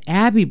that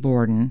Abby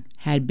Borden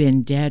had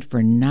been dead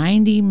for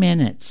 90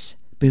 minutes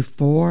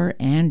before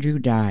Andrew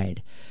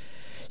died.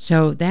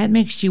 So that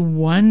makes you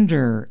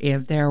wonder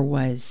if there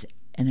was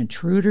an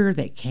intruder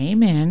that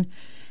came in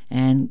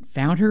and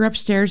found her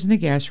upstairs in the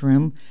guest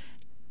room,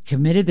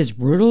 committed this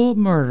brutal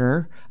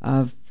murder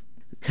of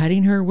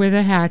cutting her with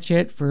a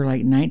hatchet for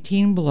like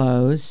 19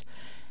 blows,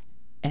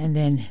 and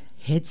then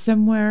hid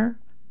somewhere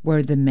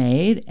where the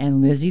maid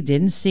and Lizzie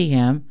didn't see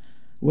him,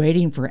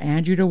 waiting for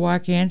Andrew to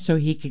walk in so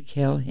he could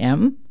kill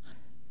him.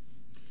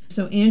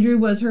 So Andrew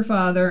was her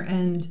father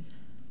and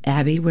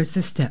Abby was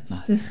the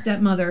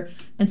stepmother.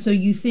 And so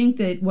you think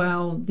that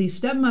while the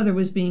stepmother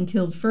was being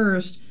killed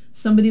first,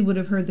 somebody would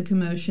have heard the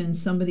commotion,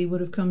 somebody would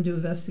have come to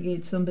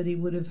investigate, somebody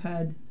would have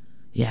had...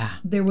 Yeah.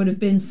 There would have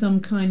been some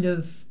kind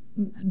of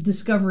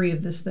discovery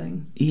of this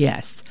thing.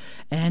 Yes.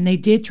 And they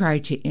did try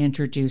to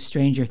introduce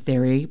stranger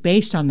theory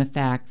based on the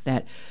fact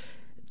that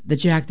the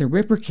Jack the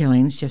Ripper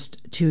killings just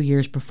 2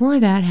 years before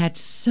that had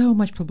so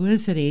much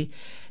publicity.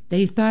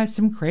 They thought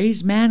some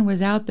crazed man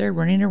was out there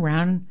running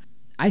around.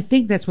 I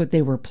think that's what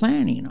they were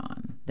planning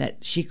on, that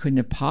she couldn't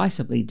have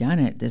possibly done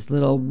it, this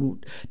little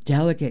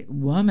delicate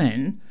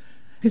woman,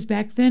 because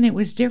back then it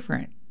was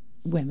different.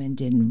 Women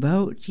didn't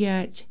vote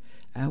yet.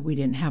 We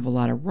didn't have a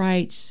lot of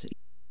rights.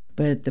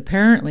 But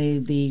apparently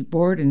the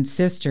Borden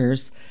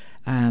sisters,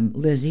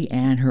 Lizzie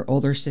and her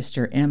older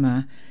sister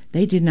Emma,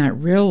 they did not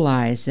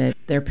realize that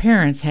their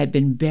parents had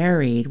been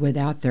buried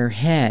without their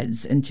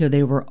heads until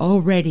they were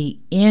already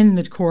in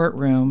the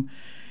courtroom,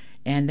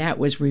 and that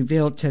was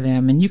revealed to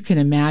them. And you can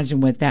imagine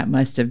what that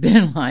must have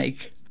been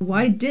like.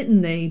 Why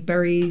didn't they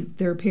bury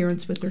their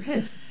parents with their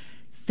heads?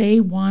 They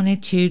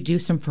wanted to do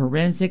some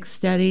forensic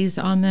studies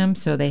on them,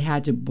 so they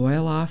had to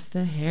boil off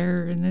the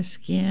hair and the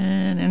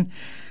skin, and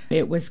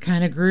it was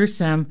kind of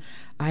gruesome.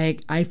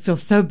 I feel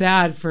so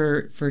bad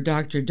for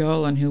Dr.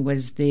 Dolan, who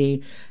was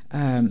the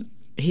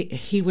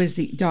he was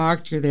the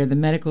doctor there, the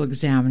medical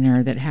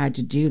examiner that had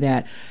to do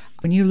that.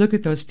 When you look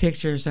at those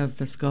pictures of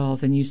the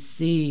skulls and you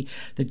see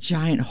the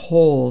giant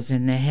holes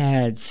in the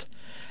heads,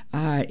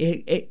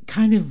 it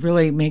kind of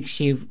really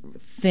makes you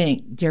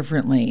think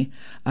differently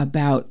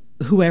about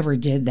whoever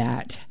did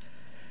that.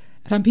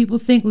 Some people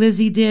think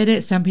Lizzie did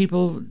it. Some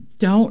people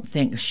don't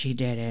think she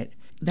did it.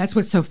 That's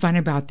what's so fun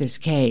about this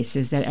case,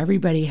 is that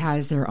everybody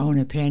has their own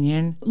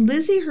opinion.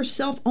 Lizzie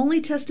herself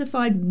only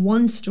testified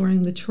once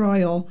during the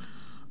trial.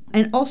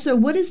 And also,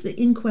 what is the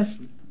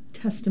inquest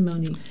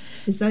testimony?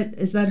 Is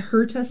that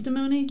her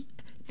testimony?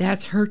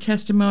 That's her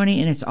testimony,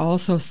 and it's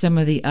also some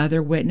of the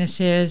other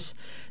witnesses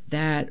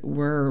that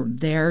were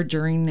there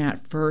during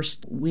that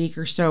first week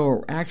or so,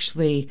 or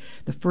actually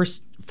the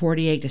first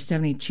 48 to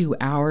 72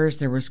 hours.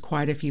 There was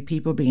quite a few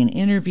people being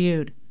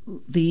interviewed.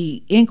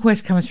 The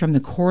inquest comes from the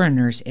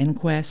coroner's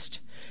inquest,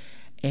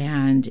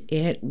 and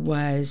it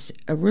was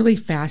a really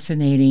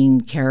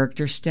fascinating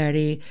character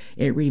study.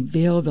 It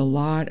revealed a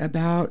lot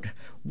about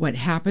what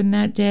happened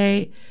that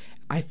day.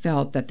 I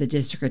felt that the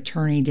district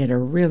attorney did a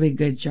really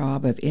good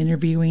job of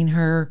interviewing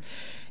her.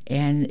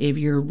 And if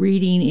you're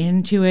reading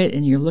into it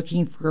and you're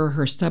looking for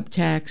her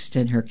subtext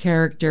and her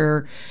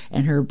character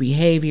and her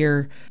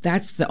behavior,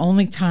 that's the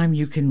only time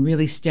you can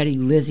really study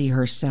Lizzie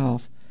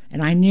herself.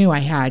 And I knew I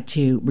had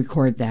to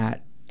record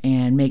that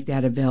and make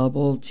that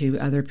available to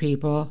other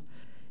people.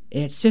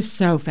 It's just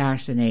so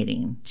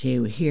fascinating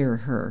to hear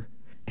her.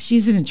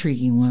 She's an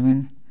intriguing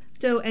woman.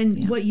 So,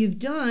 and what you've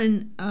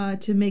done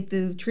to make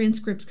the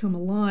transcripts come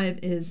alive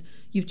is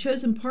you've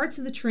chosen parts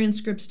of the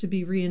transcripts to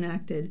be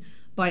reenacted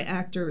by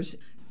actors.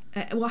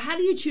 Well, how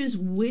do you choose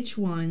which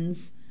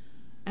ones,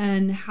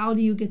 and how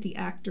do you get the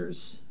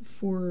actors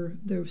for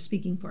the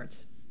speaking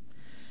parts?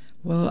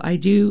 Well, I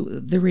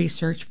do the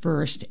research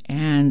first,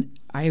 and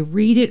I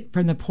read it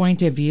from the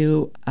point of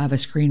view of a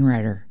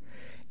screenwriter.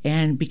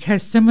 And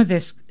because some of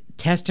this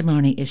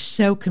testimony is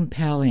so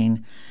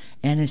compelling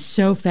and is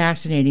so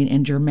fascinating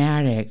and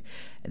dramatic,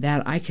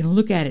 that I can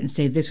look at it and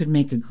say, this would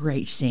make a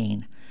great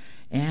scene.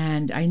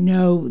 And I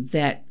know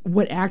that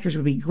what actors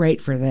would be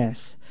great for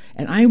this.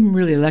 And I'm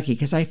really lucky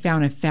because I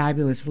found a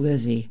fabulous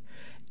Lizzie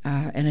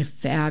and a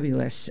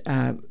fabulous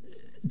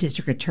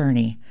district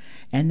attorney.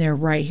 And they're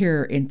right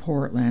here in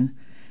Portland.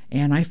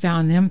 And I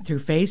found them through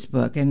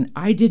Facebook. And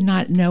I did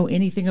not know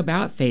anything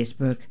about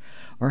Facebook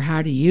or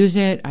how to use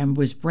it. I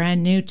was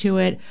brand new to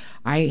it.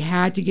 I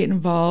had to get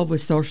involved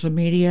with social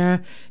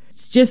media.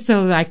 It's just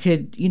so that I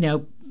could,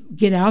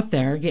 get out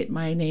there, get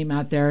my name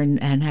out there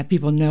and have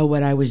people know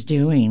what I was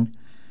doing.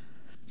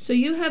 So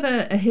you have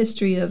a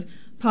history of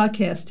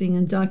podcasting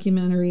and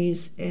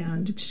documentaries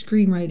and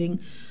screenwriting.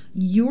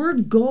 Your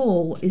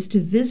goal is to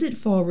visit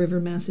Fall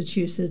River,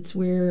 Massachusetts,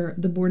 where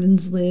the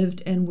Bordens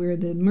lived and where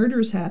the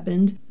murders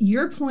happened.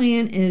 Your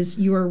plan is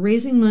you are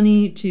raising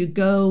money to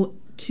go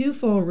to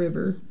Fall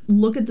River,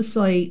 look at the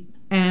site,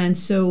 and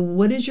so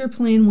what is your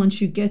plan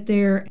once you get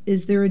there?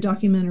 Is there a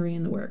documentary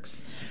in the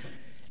works?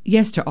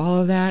 yes to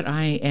all of that.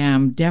 I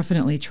am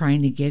definitely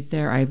trying to get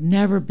there. I've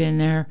never been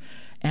there,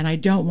 and I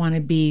don't want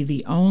to be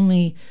the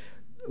only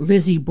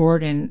Lizzie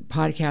Borden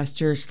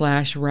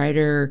podcaster /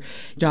 writer,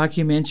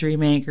 documentary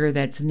maker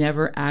that's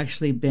never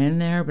actually been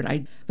there. But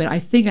I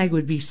think I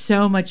would be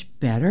so much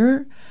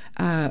better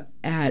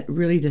at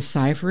really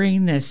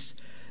deciphering this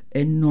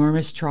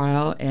enormous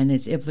trial and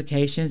its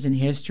implications in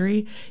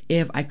history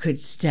if I could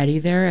study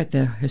there at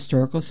the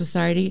Historical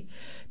Society.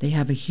 They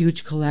have a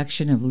huge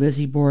collection of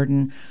Lizzie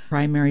Borden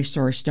primary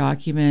source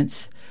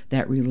documents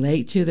that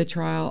relate to the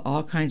trial,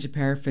 all kinds of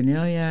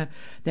paraphernalia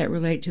that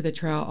relate to the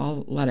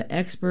trial, a lot of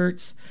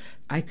experts.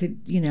 I could,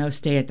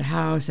 stay at the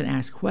house and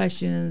ask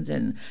questions.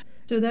 And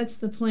so that's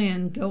the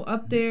plan. Go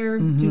up there,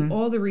 do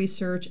all the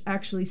research,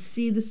 actually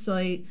see the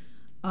site,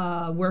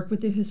 work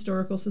with the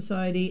Historical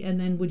Society, and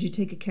then would you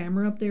take a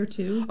camera up there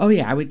too? Oh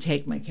yeah, I would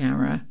take my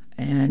camera,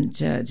 and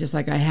just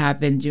like I have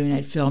been doing,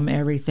 I'd film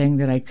everything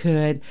that I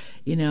could,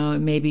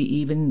 maybe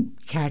even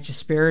catch a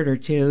spirit or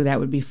two. That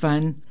would be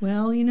fun.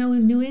 Well,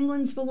 New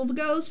England's full of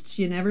ghosts.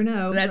 You never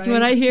know. That's right?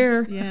 what I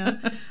hear. Yeah.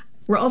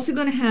 We're also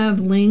going to have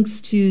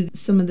links to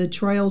some of the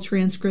trial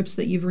transcripts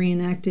that you've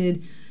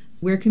reenacted.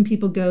 Where can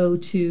people go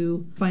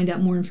to find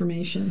out more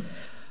information?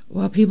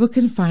 Well, people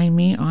can find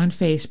me on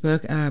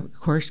Facebook, of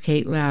course,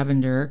 Kate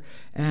Lavender.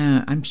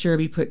 I'm sure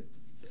if you put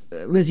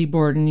Lizzie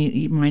Borden,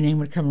 my name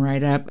would come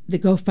right up. The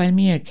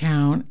GoFundMe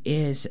account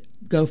is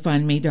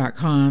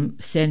gofundme.com,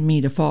 send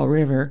me to Fall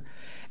River.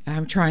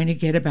 I'm trying to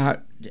get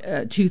about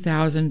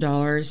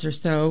 $2,000 or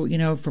so,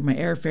 for my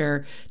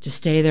airfare to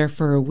stay there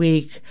for a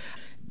week.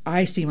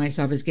 I see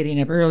myself as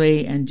getting up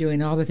early and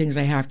doing all the things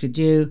I have to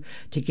do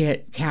to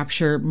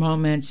capture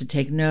moments, to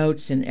take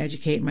notes and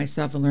educate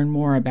myself and learn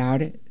more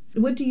about it.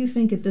 What do you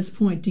think at this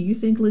point? Do you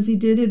think Lizzie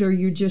did it, or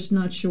you're just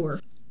not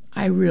sure?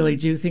 I really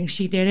do think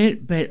she did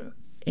it, but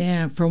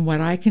from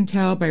what I can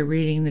tell by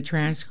reading the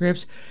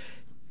transcripts,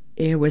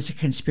 it was a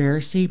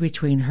conspiracy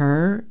between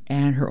her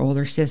and her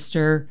older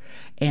sister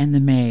and the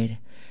maid.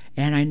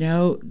 And I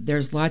know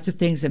there's lots of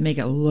things that make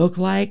it look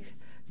like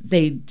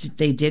they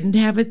didn't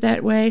have it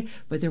that way,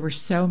 but there were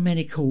so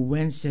many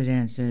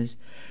coincidences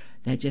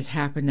that just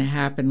happened to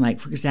happen. Like,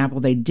 for example,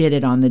 they did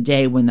it on the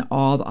day when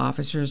all the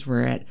officers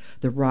were at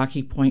the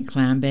Rocky Point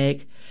clam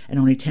bake, and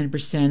only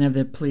 10% of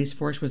the police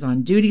force was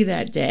on duty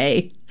that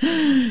day.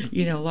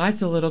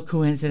 Lots of little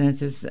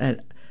coincidences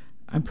that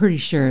I'm pretty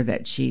sure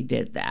that she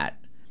did that.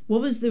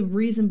 What was the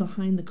reason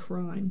behind the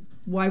crime?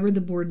 Why were the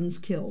Bordens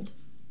killed?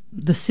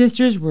 The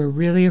sisters were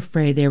really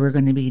afraid they were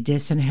going to be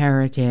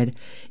disinherited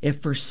if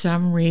for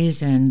some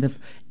reason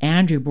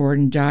Andrew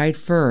Borden died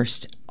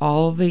first.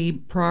 All the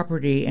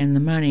property and the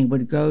money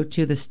would go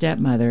to the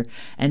stepmother,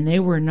 and they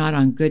were not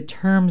on good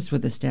terms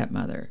with the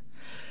stepmother.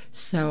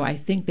 So I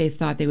think they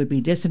thought they would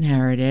be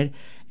disinherited,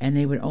 and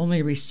they would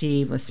only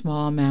receive a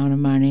small amount of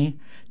money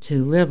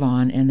to live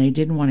on, and they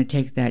didn't want to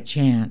take that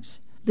chance.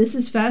 This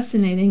is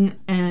fascinating,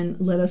 and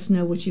let us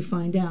know what you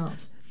find out.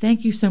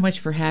 Thank you so much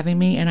for having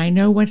me. And I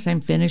know once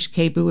I'm finished,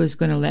 KBOO is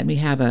going to let me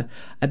have a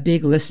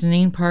big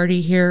listening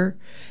party here,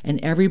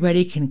 and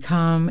everybody can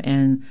come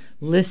and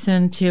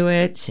listen to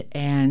it.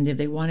 And if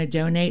they want to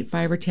donate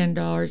 $5 or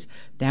 $10,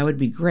 that would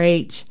be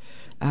great.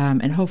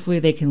 And hopefully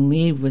they can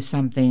leave with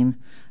something.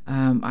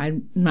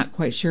 I'm not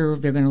quite sure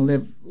if they're going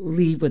to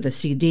leave with a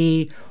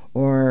CD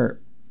or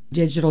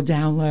digital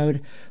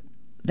download.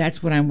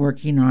 That's what I'm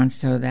working on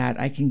so that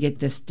I can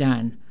get this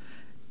done.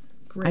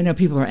 Great. I know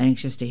people are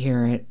anxious to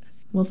hear it.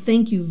 Well,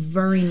 thank you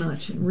very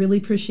much. Really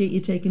appreciate you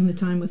taking the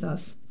time with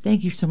us.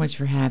 Thank you so much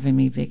for having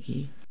me,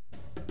 Vicki.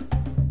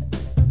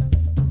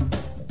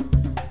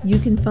 You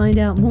can find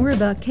out more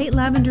about Kate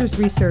Lavender's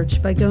research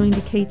by going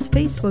to Kate's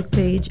Facebook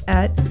page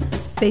at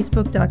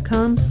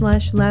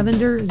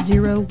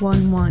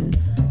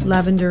facebook.com/lavender011.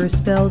 Lavender is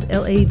spelled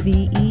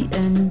Lavender.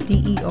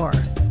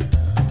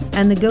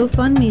 And the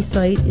GoFundMe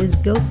site is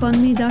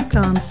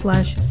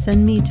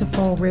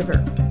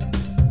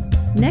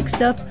gofundme.com/sendmetofallriver.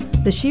 Next up,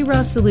 The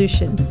She-Ra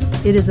Solution.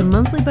 It is a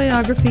monthly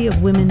biography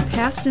of women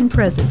past and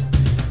present.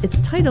 Its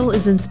title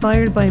is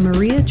inspired by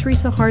Maria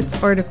Teresa Hart's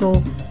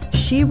article,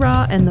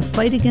 She-Ra and the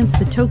Fight Against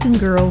the Token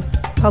Girl,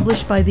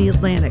 published by The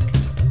Atlantic.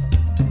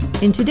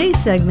 In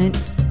today's segment,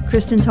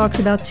 Kristen talks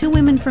about two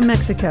women from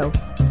Mexico.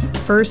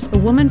 First, a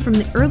woman from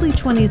the early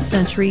 20th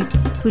century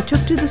who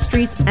took to the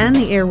streets and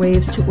the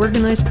airwaves to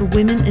organize for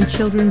women and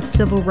children's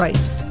civil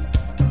rights.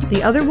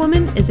 The other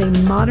woman is a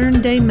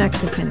modern-day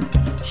Mexican.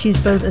 She's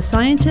both a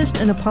scientist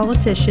and a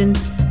politician,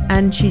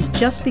 and she's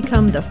just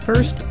become the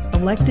first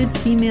elected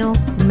female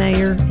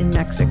mayor in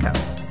Mexico.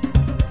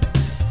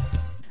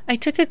 I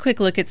took a quick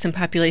look at some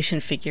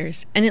population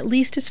figures, and at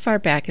least as far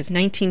back as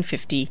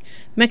 1950,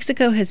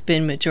 Mexico has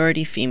been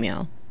majority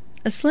female.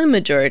 A slim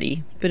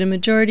majority, but a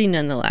majority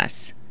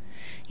nonetheless.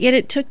 Yet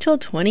it took till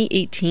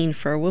 2018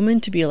 for a woman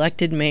to be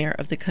elected mayor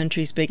of the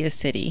country's biggest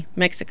city,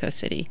 Mexico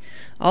City,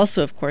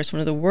 also, of course,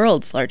 one of the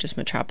world's largest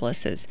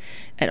metropolises,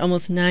 at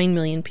almost 9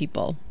 million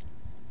people.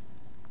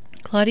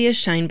 Claudia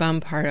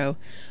Sheinbaum Pardo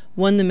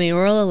won the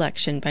mayoral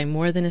election by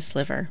more than a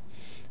sliver.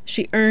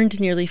 She earned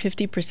nearly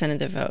 50% of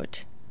the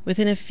vote.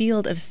 within a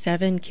field of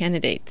 7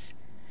 candidates.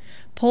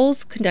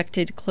 Polls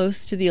conducted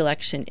close to the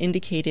election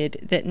indicated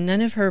that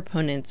none of her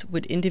opponents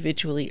would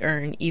individually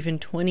earn even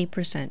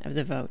 20% of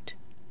the vote.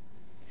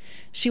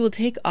 She will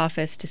take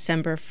office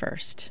December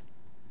 1st.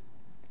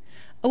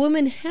 A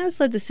woman has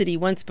led the city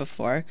once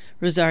before.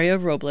 Rosario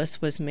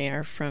Robles was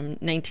mayor from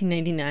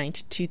 1999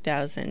 to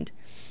 2000.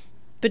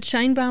 But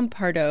Sheinbaum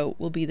Pardo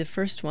will be the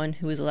first one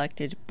who was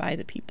elected by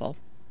the people.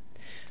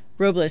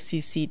 Robles,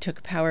 you see,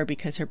 took power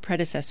because her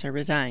predecessor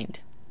resigned.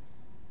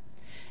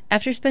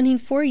 After spending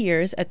 4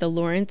 years at the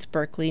Lawrence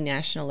Berkeley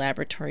National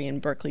Laboratory in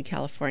Berkeley,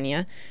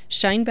 California,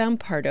 Sheinbaum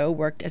Pardo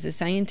worked as a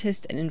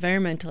scientist and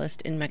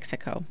environmentalist in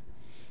Mexico.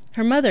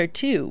 Her mother,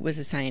 too, was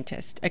a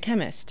scientist, a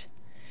chemist.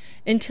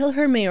 Until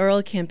her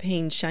mayoral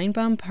campaign,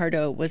 Sheinbaum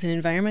Pardo was an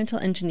environmental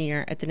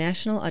engineer at the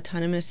National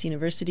Autonomous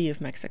University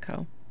of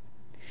Mexico.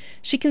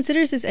 She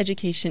considers this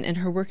education and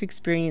her work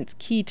experience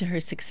key to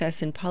her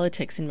success in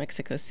politics in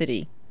Mexico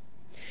City.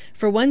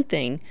 For one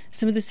thing,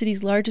 some of the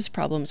city's largest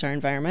problems are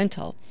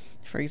environmental.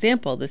 For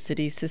example, the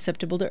city is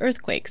susceptible to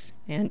earthquakes,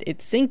 and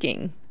it's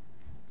sinking.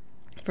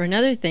 For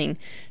another thing,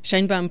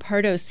 Sheinbaum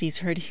Pardo sees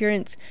her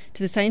adherence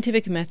to the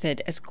scientific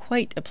method as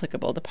quite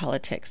applicable to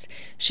politics.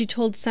 She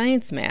told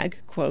Science Mag,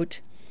 quote,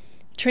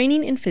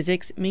 "Training in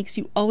physics makes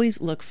you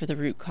always look for the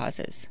root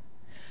causes.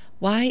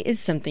 Why is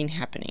something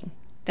happening?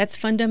 That's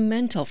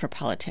fundamental for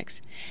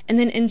politics. And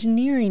then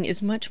engineering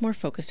is much more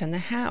focused on the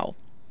how.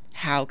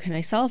 How can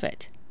I solve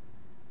it?"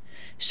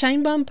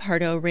 Sheinbaum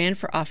Pardo ran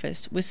for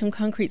office with some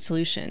concrete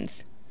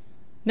solutions.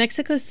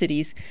 Mexico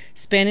City's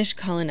Spanish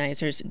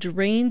colonizers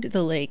drained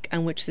the lake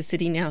on which the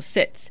city now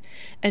sits,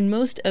 and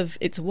most of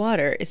its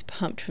water is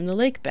pumped from the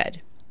lake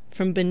bed,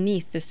 from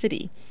beneath the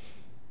city.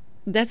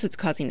 That's what's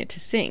causing it to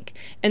sink,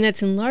 and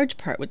that's in large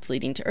part what's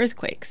leading to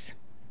earthquakes.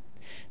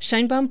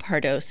 Sheinbaum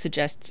Pardo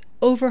suggests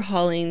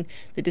overhauling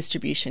the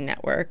distribution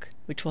network,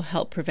 which will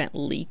help prevent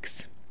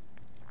leaks,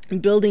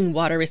 building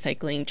water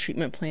recycling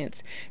treatment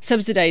plants,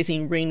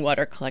 subsidizing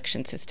rainwater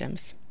collection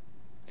systems.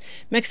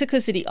 Mexico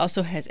City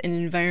also has an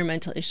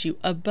environmental issue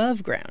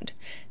above ground.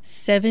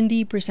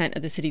 70%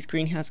 of the city's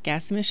greenhouse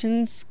gas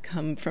emissions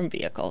come from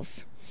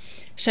vehicles.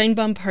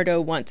 Sheinbaum Pardo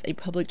wants a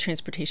public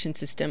transportation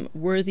system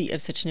worthy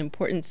of such an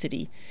important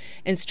city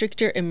and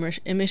stricter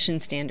emission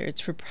standards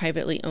for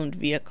privately owned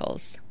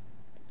vehicles.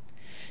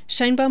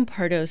 Sheinbaum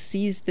Pardo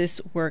sees this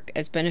work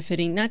as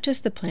benefiting not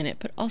just the planet,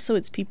 but also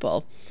its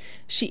people.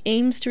 She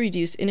aims to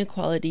reduce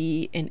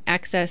inequality in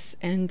access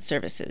and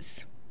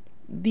services.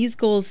 These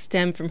goals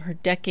stem from her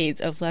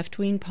decades of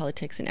left-wing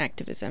politics and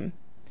activism.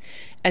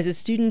 As a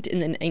student in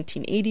the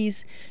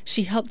 1980s,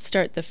 she helped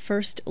start the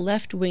first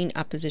left-wing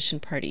opposition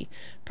party,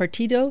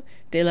 Partido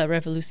de la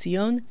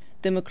Revolución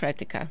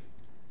Democrática.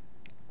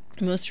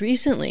 Most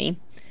recently,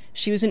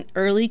 she was an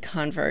early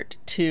convert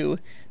to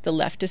the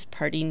leftist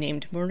party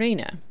named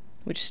Morena,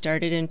 which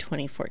started in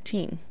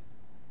 2014.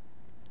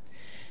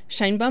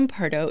 Sheinbaum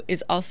Pardo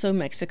is also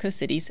Mexico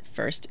City's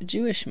first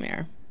Jewish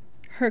mayor.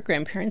 Her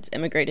grandparents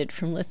immigrated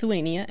from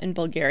Lithuania and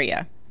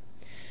Bulgaria.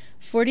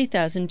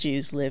 40,000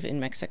 Jews live in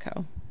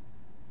Mexico.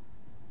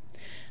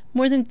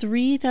 More than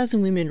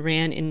 3,000 women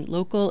ran in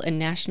local and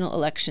national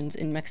elections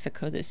in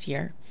Mexico this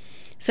year.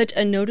 Such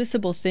a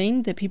noticeable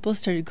thing that people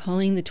started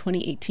calling the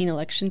 2018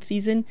 election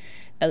season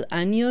El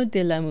Año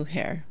de la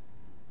Mujer,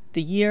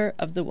 the year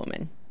of the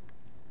woman.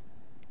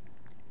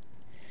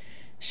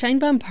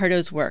 Sheinbaum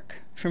Pardo's work,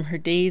 from her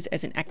days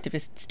as an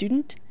activist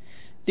student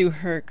through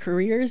her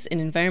careers in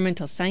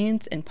environmental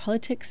science and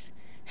politics,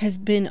 has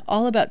been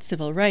all about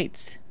civil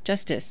rights,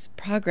 justice,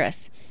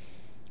 progress.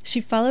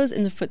 She follows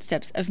in the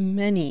footsteps of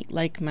many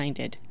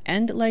like-minded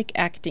and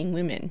like-acting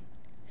women,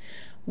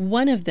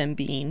 one of them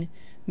being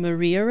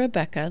Maria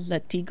Rebecca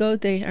Latigo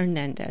de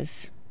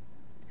Hernandez,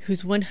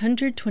 whose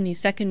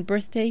 122nd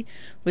birthday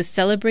was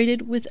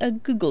celebrated with a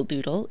Google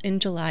Doodle in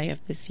July of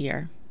this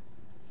year.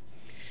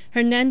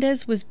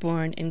 Hernandez was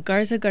born in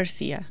Garza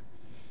Garcia,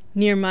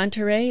 near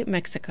Monterrey,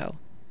 Mexico,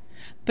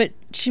 but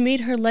she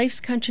made her life's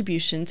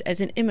contributions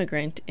as an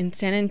immigrant in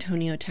San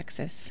Antonio,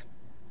 Texas.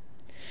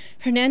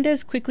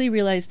 Hernandez quickly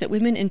realized that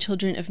women and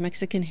children of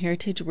Mexican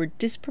heritage were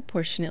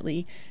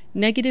disproportionately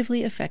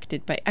negatively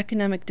affected by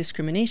economic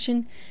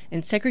discrimination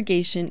and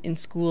segregation in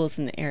schools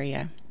in the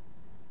area.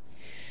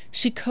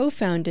 She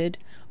co-founded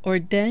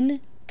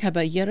Orden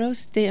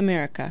Caballeros de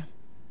America,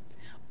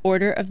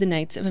 Order of the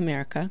Knights of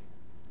America,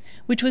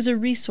 which was a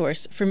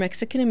resource for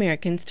Mexican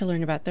Americans to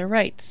learn about their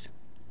rights.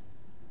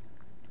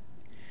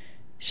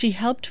 She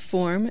helped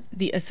form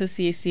the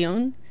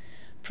Asociación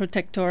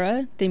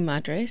Protectora de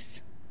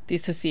Madres, the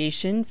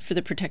Association for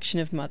the Protection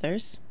of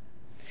Mothers,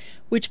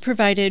 which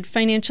provided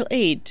financial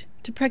aid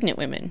to pregnant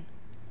women.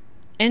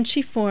 And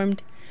she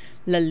formed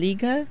La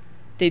Liga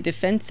de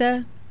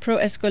Defensa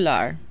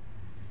Proescolar,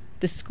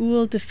 the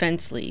School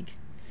Defense League,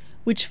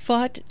 which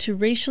fought to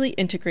racially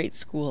integrate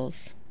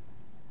schools.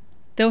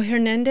 Though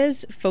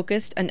Hernandez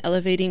focused on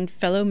elevating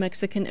fellow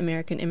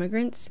Mexican-American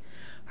immigrants,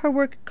 her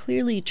work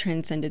clearly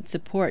transcended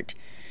support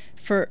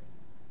for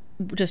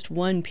just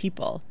one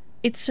people.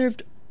 It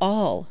served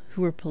all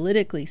who were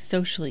politically,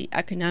 socially,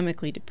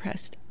 economically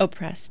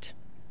oppressed.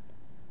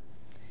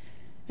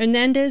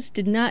 Hernandez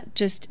did not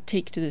just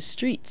take to the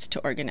streets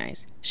to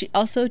organize, she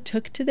also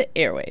took to the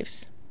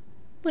airwaves.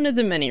 One of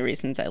the many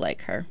reasons I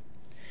like her.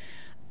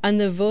 On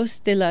the Voz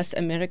de las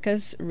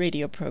Americas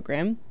radio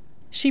program,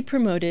 she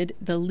promoted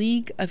the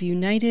League of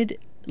United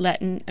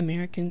Latin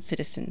American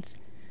Citizens,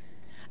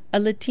 a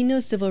Latino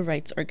civil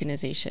rights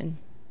organization.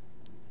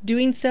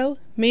 Doing so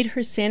made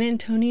her San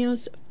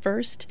Antonio's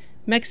first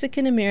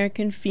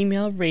Mexican-American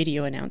female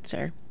radio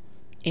announcer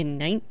in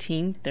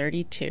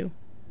 1932.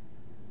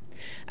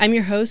 I'm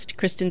your host,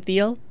 Kristen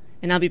Thiel,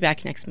 and I'll be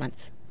back next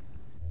month.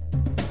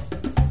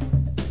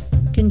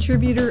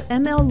 Contributor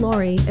M.L.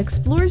 Laurie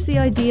explores the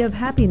idea of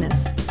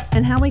happiness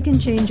and how we can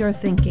change our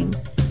thinking.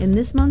 In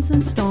this month's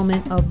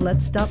installment of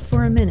Let's Stop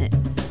for a Minute,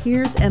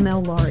 here's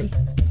M.L. Laurie.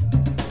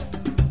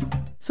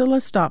 So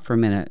let's stop for a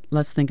minute.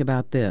 Let's think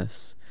about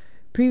this.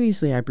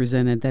 Previously, I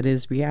presented that it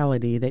is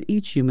reality that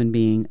each human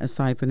being,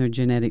 aside from their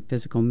genetic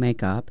physical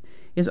makeup,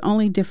 is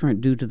only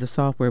different due to the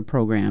software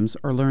programs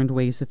or learned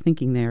ways of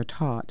thinking they are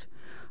taught.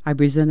 I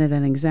presented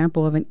an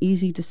example of an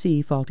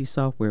easy-to-see faulty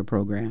software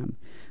program.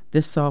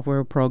 This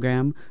software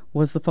program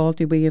was the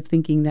faulty way of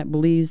thinking that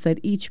believes that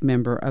each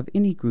member of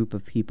any group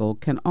of people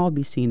can all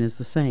be seen as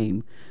the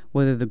same,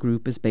 whether the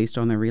group is based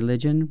on their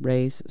religion,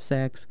 race,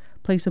 sex,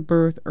 place of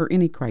birth, or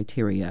any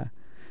criteria.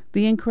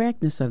 The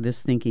incorrectness of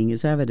this thinking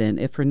is evident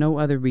if for no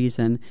other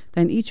reason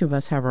than each of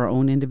us have our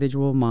own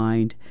individual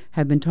mind,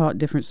 have been taught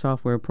different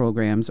software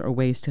programs or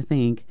ways to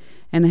think,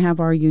 and have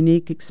our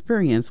unique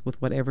experience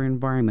with whatever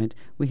environment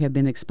we have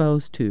been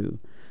exposed to,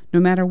 no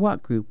matter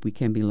what group we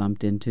can be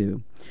lumped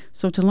into.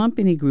 So to lump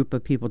any group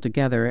of people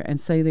together and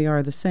say they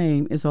are the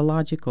same is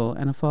illogical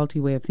and a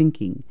faulty way of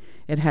thinking.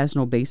 It has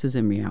no basis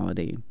in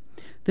reality.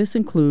 This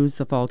includes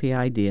the faulty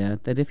idea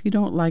that if you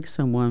don't like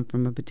someone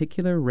from a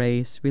particular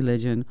race,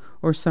 religion,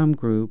 or some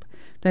group,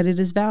 that it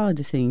is valid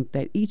to think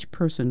that each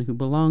person who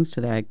belongs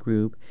to that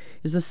group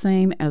is the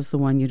same as the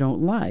one you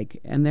don't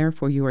like, and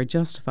therefore you are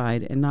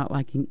justified in not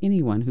liking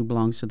anyone who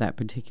belongs to that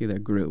particular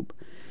group.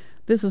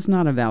 This is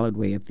not a valid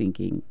way of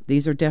thinking.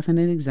 These are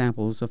definite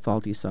examples of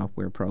faulty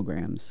software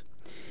programs.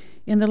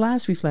 In the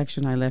last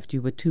reflection, I left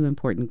you with two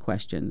important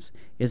questions.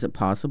 Is it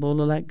possible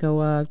to let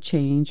go of,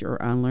 change, or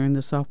unlearn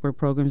the software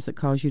programs that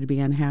cause you to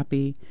be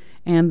unhappy?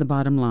 And the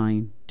bottom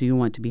line, do you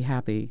want to be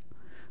happy?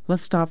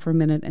 Let's stop for a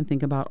minute and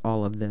think about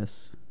all of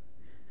this.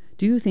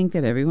 Do you think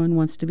that everyone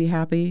wants to be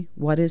happy?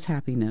 What is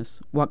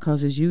happiness? What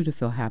causes you to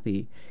feel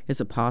happy?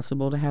 Is it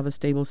possible to have a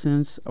stable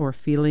sense or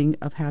feeling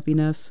of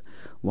happiness?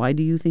 Why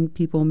do you think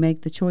people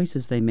make the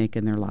choices they make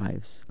in their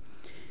lives?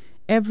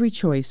 Every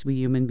choice we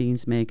human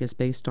beings make is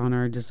based on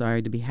our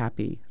desire to be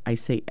happy. I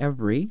say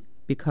every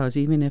because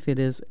even if it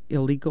is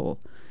illegal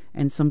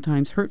and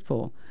sometimes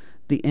hurtful,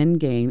 the end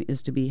game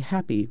is to be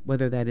happy,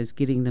 whether that is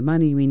getting the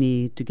money we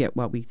need to get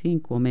what we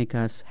think will make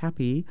us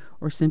happy,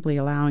 or simply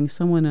allowing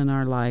someone in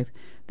our life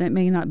that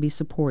may not be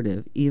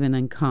supportive, even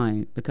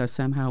unkind, because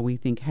somehow we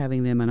think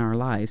having them in our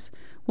lives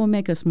will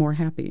make us more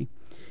happy.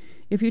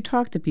 If you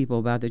talk to people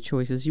about their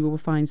choices, you will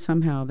find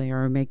somehow they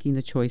are making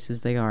the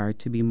choices they are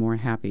to be more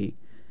happy.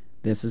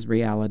 This is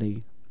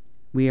reality.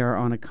 We are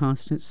on a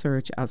constant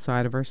search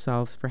outside of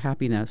ourselves for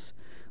happiness,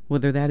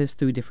 whether that is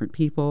through different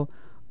people,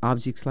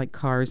 objects like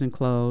cars and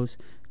clothes,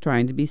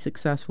 trying to be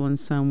successful in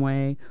some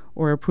way,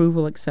 or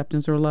approval,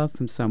 acceptance, or love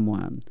from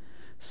someone.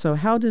 So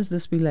how does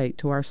this relate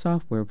to our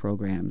software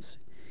programs?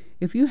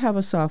 If you have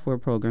a software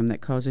program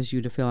that causes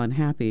you to feel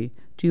unhappy,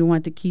 do you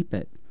want to keep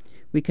it?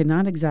 We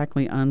cannot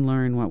exactly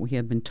unlearn what we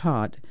have been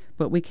taught,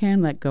 but we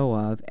can let go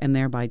of and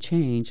thereby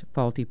change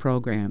faulty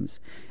programs,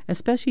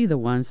 especially the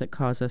ones that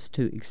cause us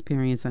to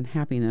experience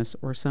unhappiness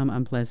or some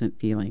unpleasant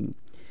feeling.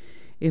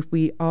 If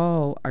we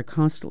all are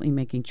constantly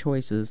making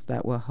choices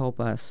that will help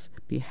us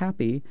be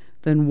happy,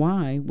 then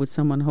why would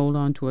someone hold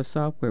on to a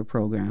software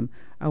program,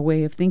 a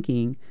way of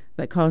thinking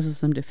that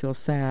causes them to feel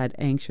sad,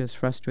 anxious,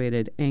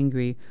 frustrated,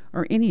 angry,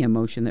 or any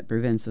emotion that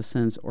prevents a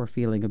sense or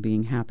feeling of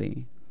being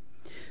happy?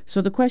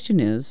 So the question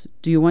is,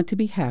 do you want to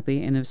be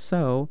happy, and if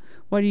so,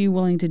 what are you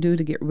willing to do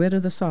to get rid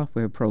of the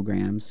software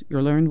programs,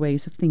 your learned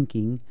ways of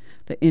thinking,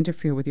 that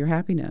interfere with your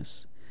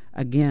happiness?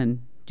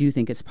 Again, do you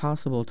think it's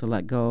possible to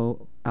let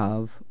go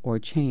of or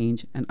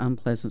change an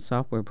unpleasant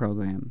software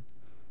program?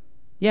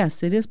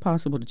 Yes, it is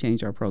possible to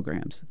change our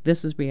programs.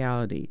 This is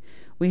reality.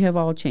 We have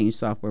all changed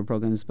software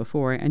programs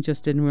before and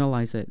just didn't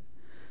realize it.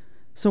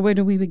 So where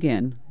do we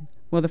begin?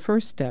 Well, the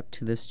first step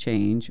to this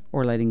change,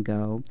 or letting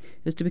go,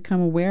 is to become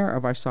aware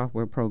of our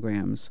software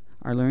programs,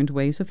 our learned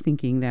ways of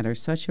thinking that are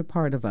such a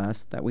part of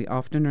us that we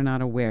often are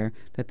not aware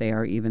that they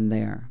are even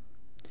there.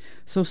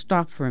 So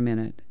stop for a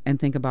minute and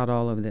think about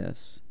all of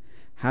this.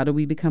 How do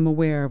we become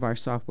aware of our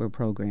software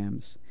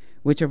programs?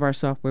 Which of our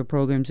software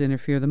programs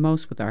interfere the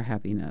most with our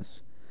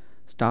happiness?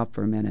 Stop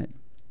for a minute.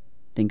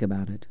 Think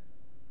about it.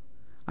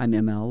 I'm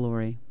M.L.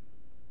 Laurie.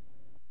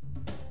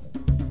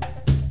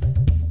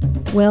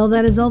 Well,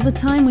 that is all the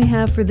time we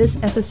have for this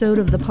episode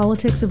of The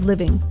Politics of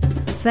Living.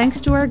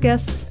 Thanks to our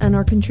guests and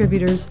our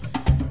contributors,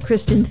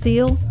 Kristen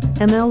Thiel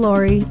ML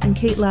Laurie, and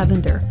Kate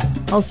Lavender.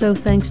 Also,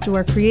 thanks to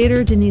our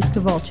creator, Denise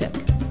Kowalczyk.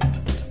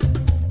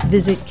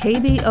 Visit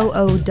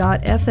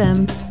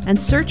kboo.fm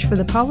and search for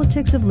The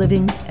Politics of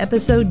Living,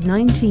 Episode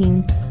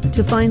 19,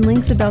 to find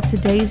links about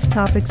today's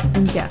topics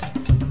and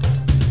guests.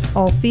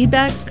 All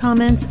feedback,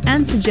 comments,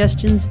 and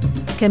suggestions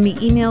can be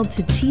emailed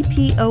to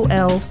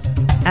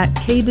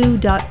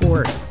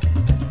tpol@kboo.org.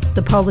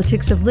 The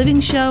Politics of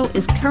Living show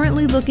is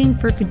currently looking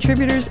for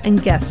contributors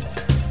and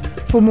guests.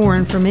 For more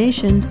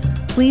information,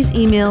 please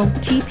email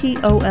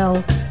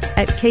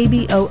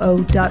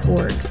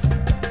tpol@kboo.org.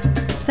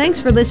 Thanks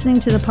for listening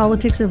to The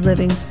Politics of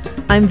Living.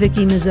 I'm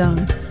Vicki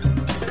Mazzone.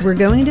 We're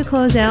going to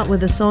close out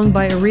with a song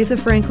by Aretha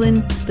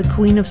Franklin, the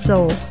Queen of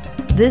Soul.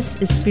 This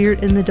is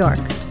Spirit in the Dark.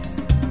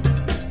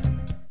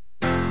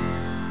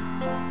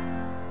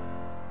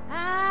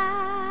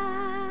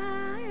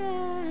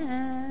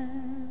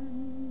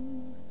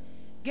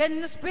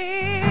 Getting the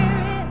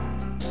spirit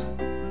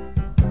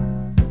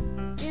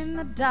in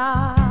the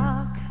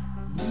dark.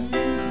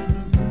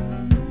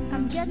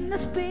 I'm getting the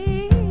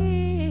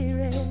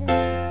spirit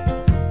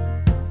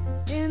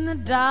in the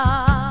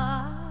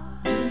dark.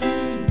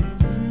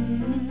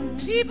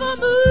 People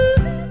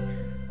moving,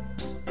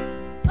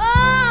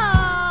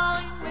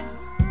 oh, we're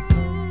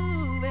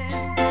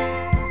grooving.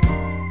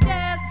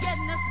 Just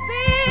getting the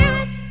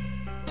spirit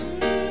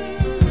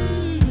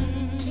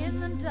in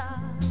the dark.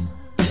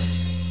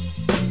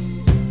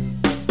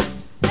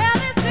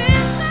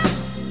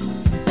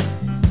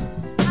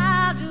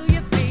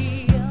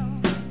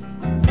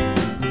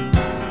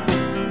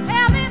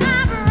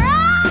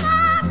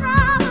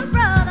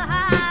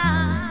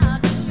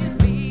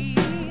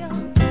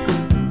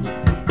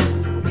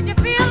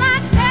 Feel like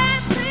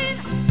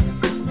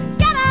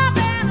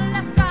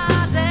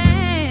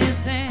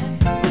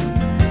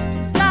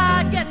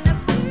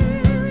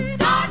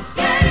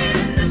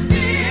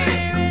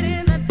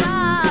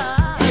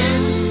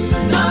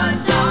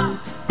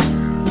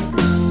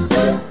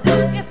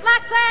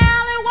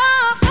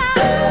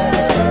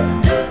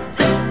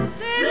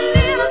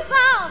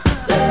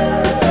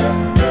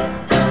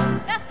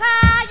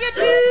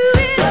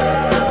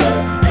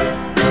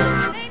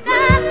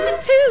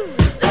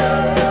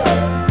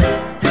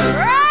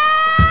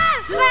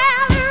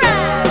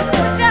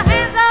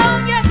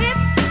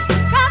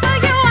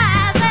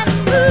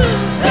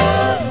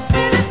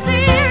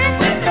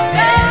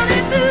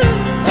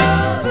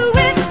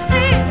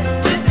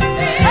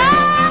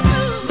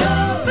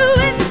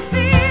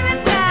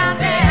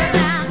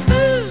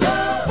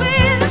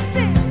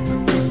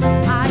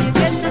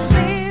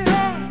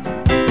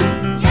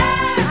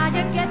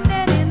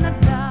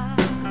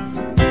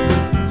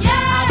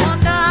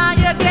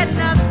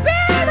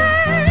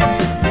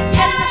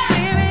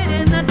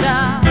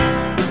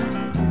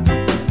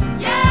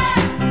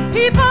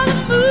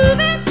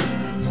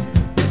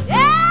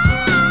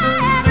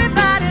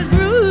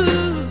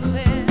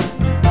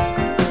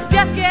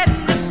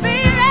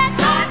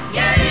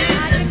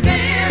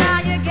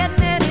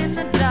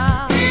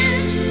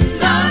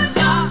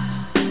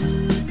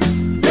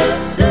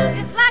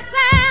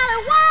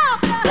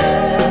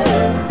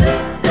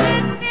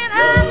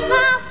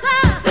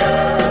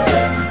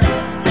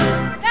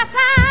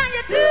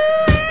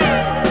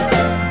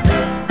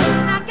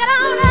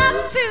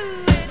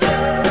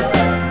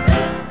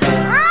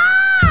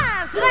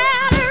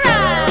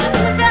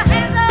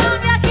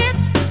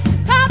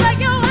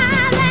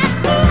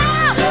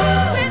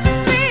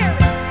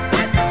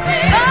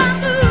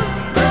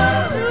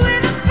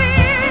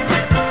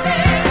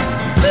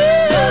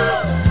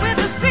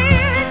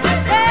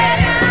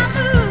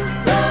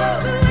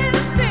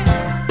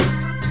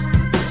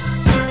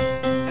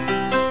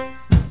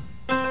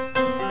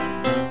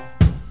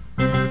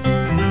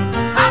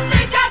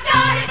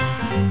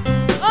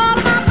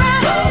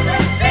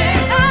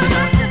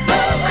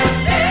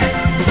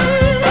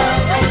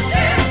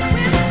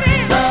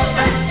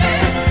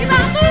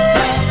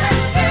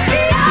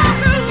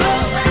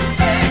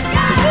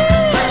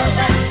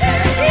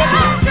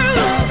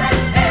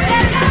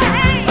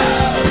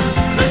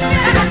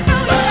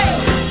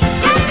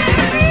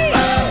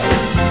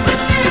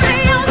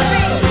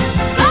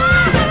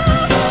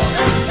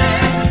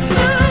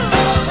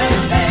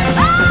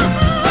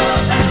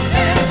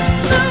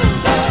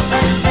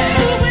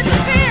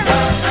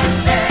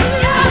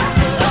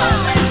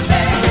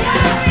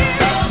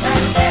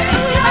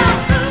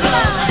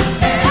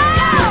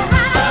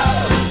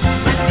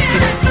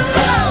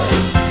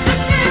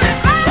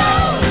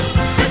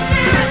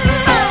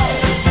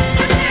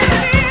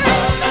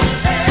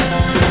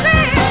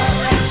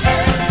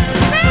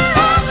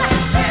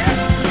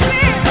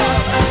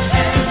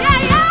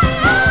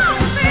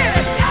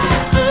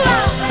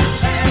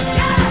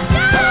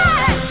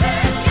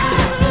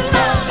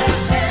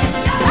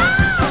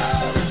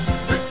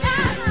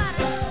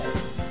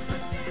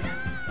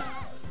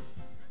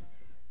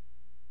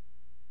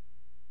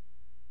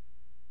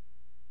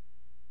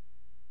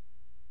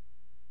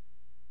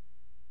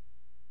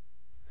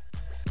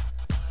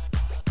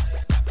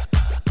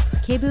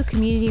KBOO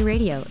Community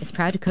Radio is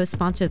proud to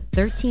co-sponsor the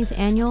 13th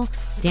annual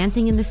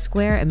Dancing in the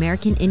Square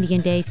American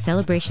Indian Day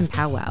Celebration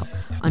Powwow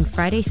on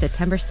Friday,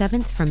 September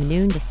 7th from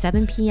noon to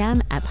 7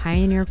 p.m. at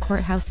Pioneer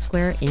Courthouse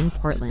Square in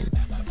Portland.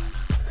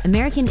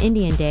 American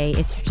Indian Day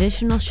is a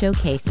traditional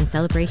showcase and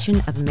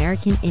celebration of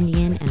American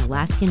Indian and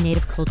Alaskan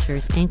Native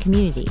cultures and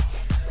community,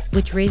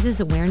 which raises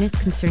awareness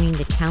concerning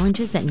the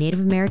challenges that Native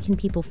American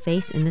people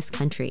face in this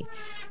country.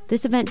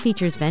 This event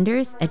features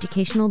vendors,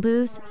 educational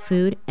booths,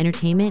 food,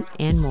 entertainment,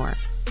 and more.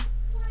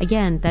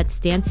 Again, that's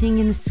Dancing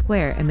in the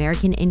Square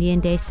American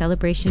Indian Day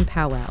Celebration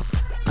Powwow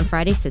on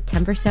Friday,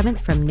 September 7th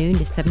from noon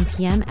to 7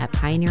 p.m. at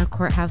Pioneer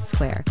Courthouse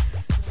Square,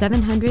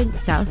 700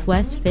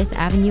 Southwest 5th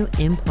Avenue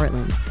in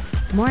Portland.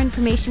 More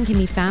information can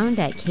be found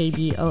at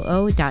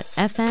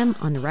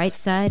kboo.fm on the right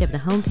side of the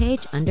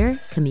homepage under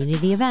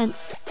Community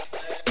Events.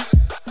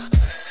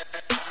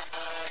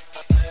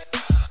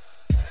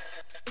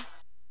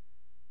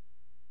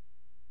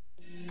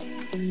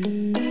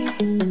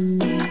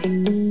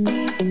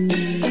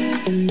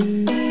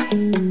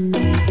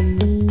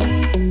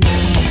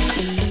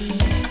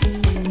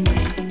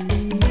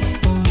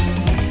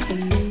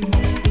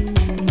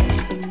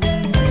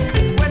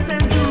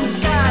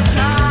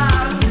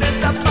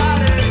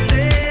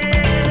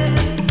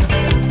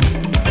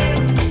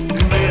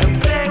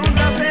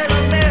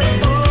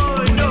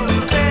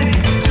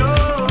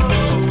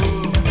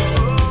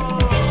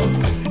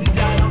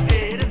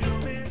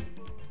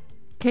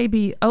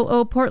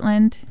 KBOO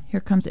Portland. Here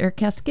comes Air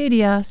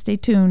Cascadia. Stay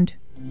tuned.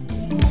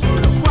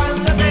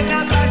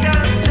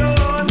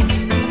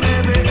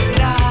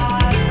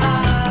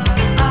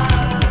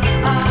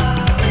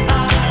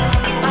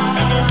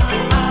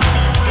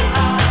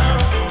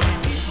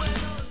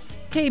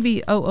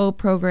 KBOO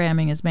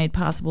programming is made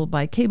possible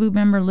by KBOO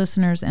member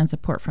listeners and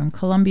support from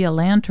Columbia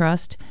Land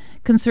Trust,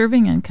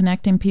 conserving and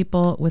connecting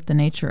people with the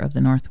nature of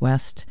the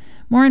Northwest.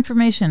 More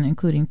information,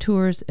 including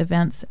tours,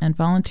 events, and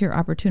volunteer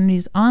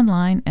opportunities,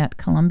 online at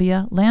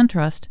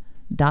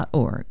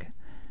columbialandtrust.org.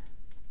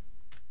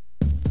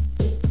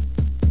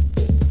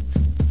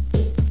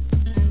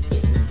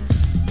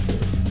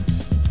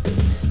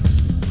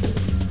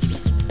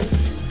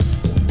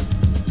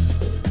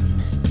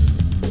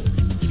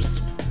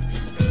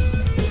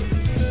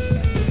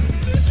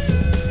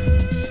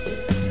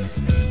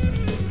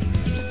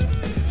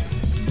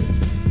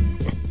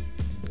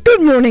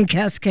 Good morning,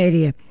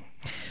 Cascadia.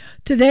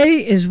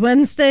 Today is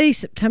Wednesday,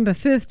 September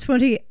 5th,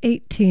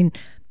 2018,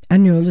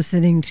 and you're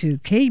listening to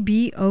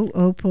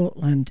KBOO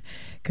Portland,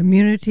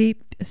 Community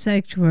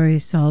Sanctuary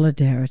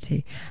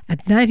Solidarity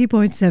at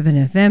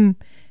 90.7 FM,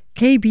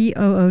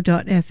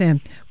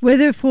 KBOO.FM.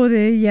 Weather for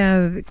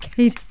the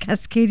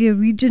Cascadia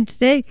region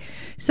today,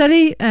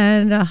 sunny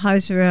and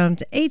highs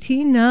around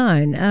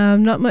 89.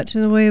 Not much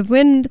in the way of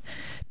wind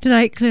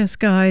tonight, clear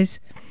skies.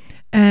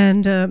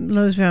 And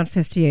lows around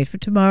 58. For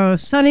tomorrow,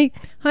 sunny,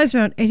 highs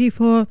around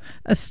 84,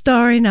 a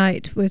starry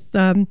night with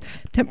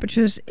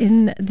temperatures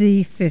in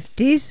the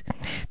 50s.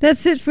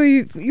 That's it for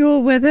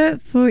your weather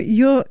for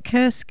your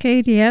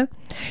Cascadia.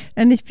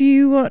 And if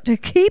you want to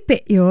keep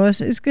it yours,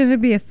 it's going to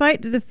be a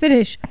fight to the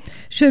finish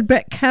should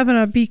Brett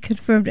Kavanaugh be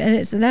confirmed. And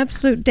it's an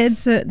absolute dead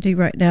certainty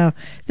right now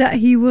that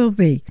he will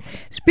be.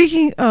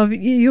 Speaking of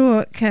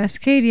your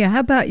Cascadia,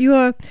 how about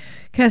your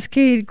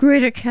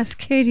Greater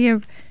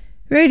Cascadia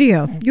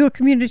Radio, your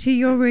community,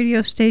 your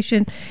radio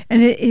station,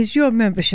 and it is your membership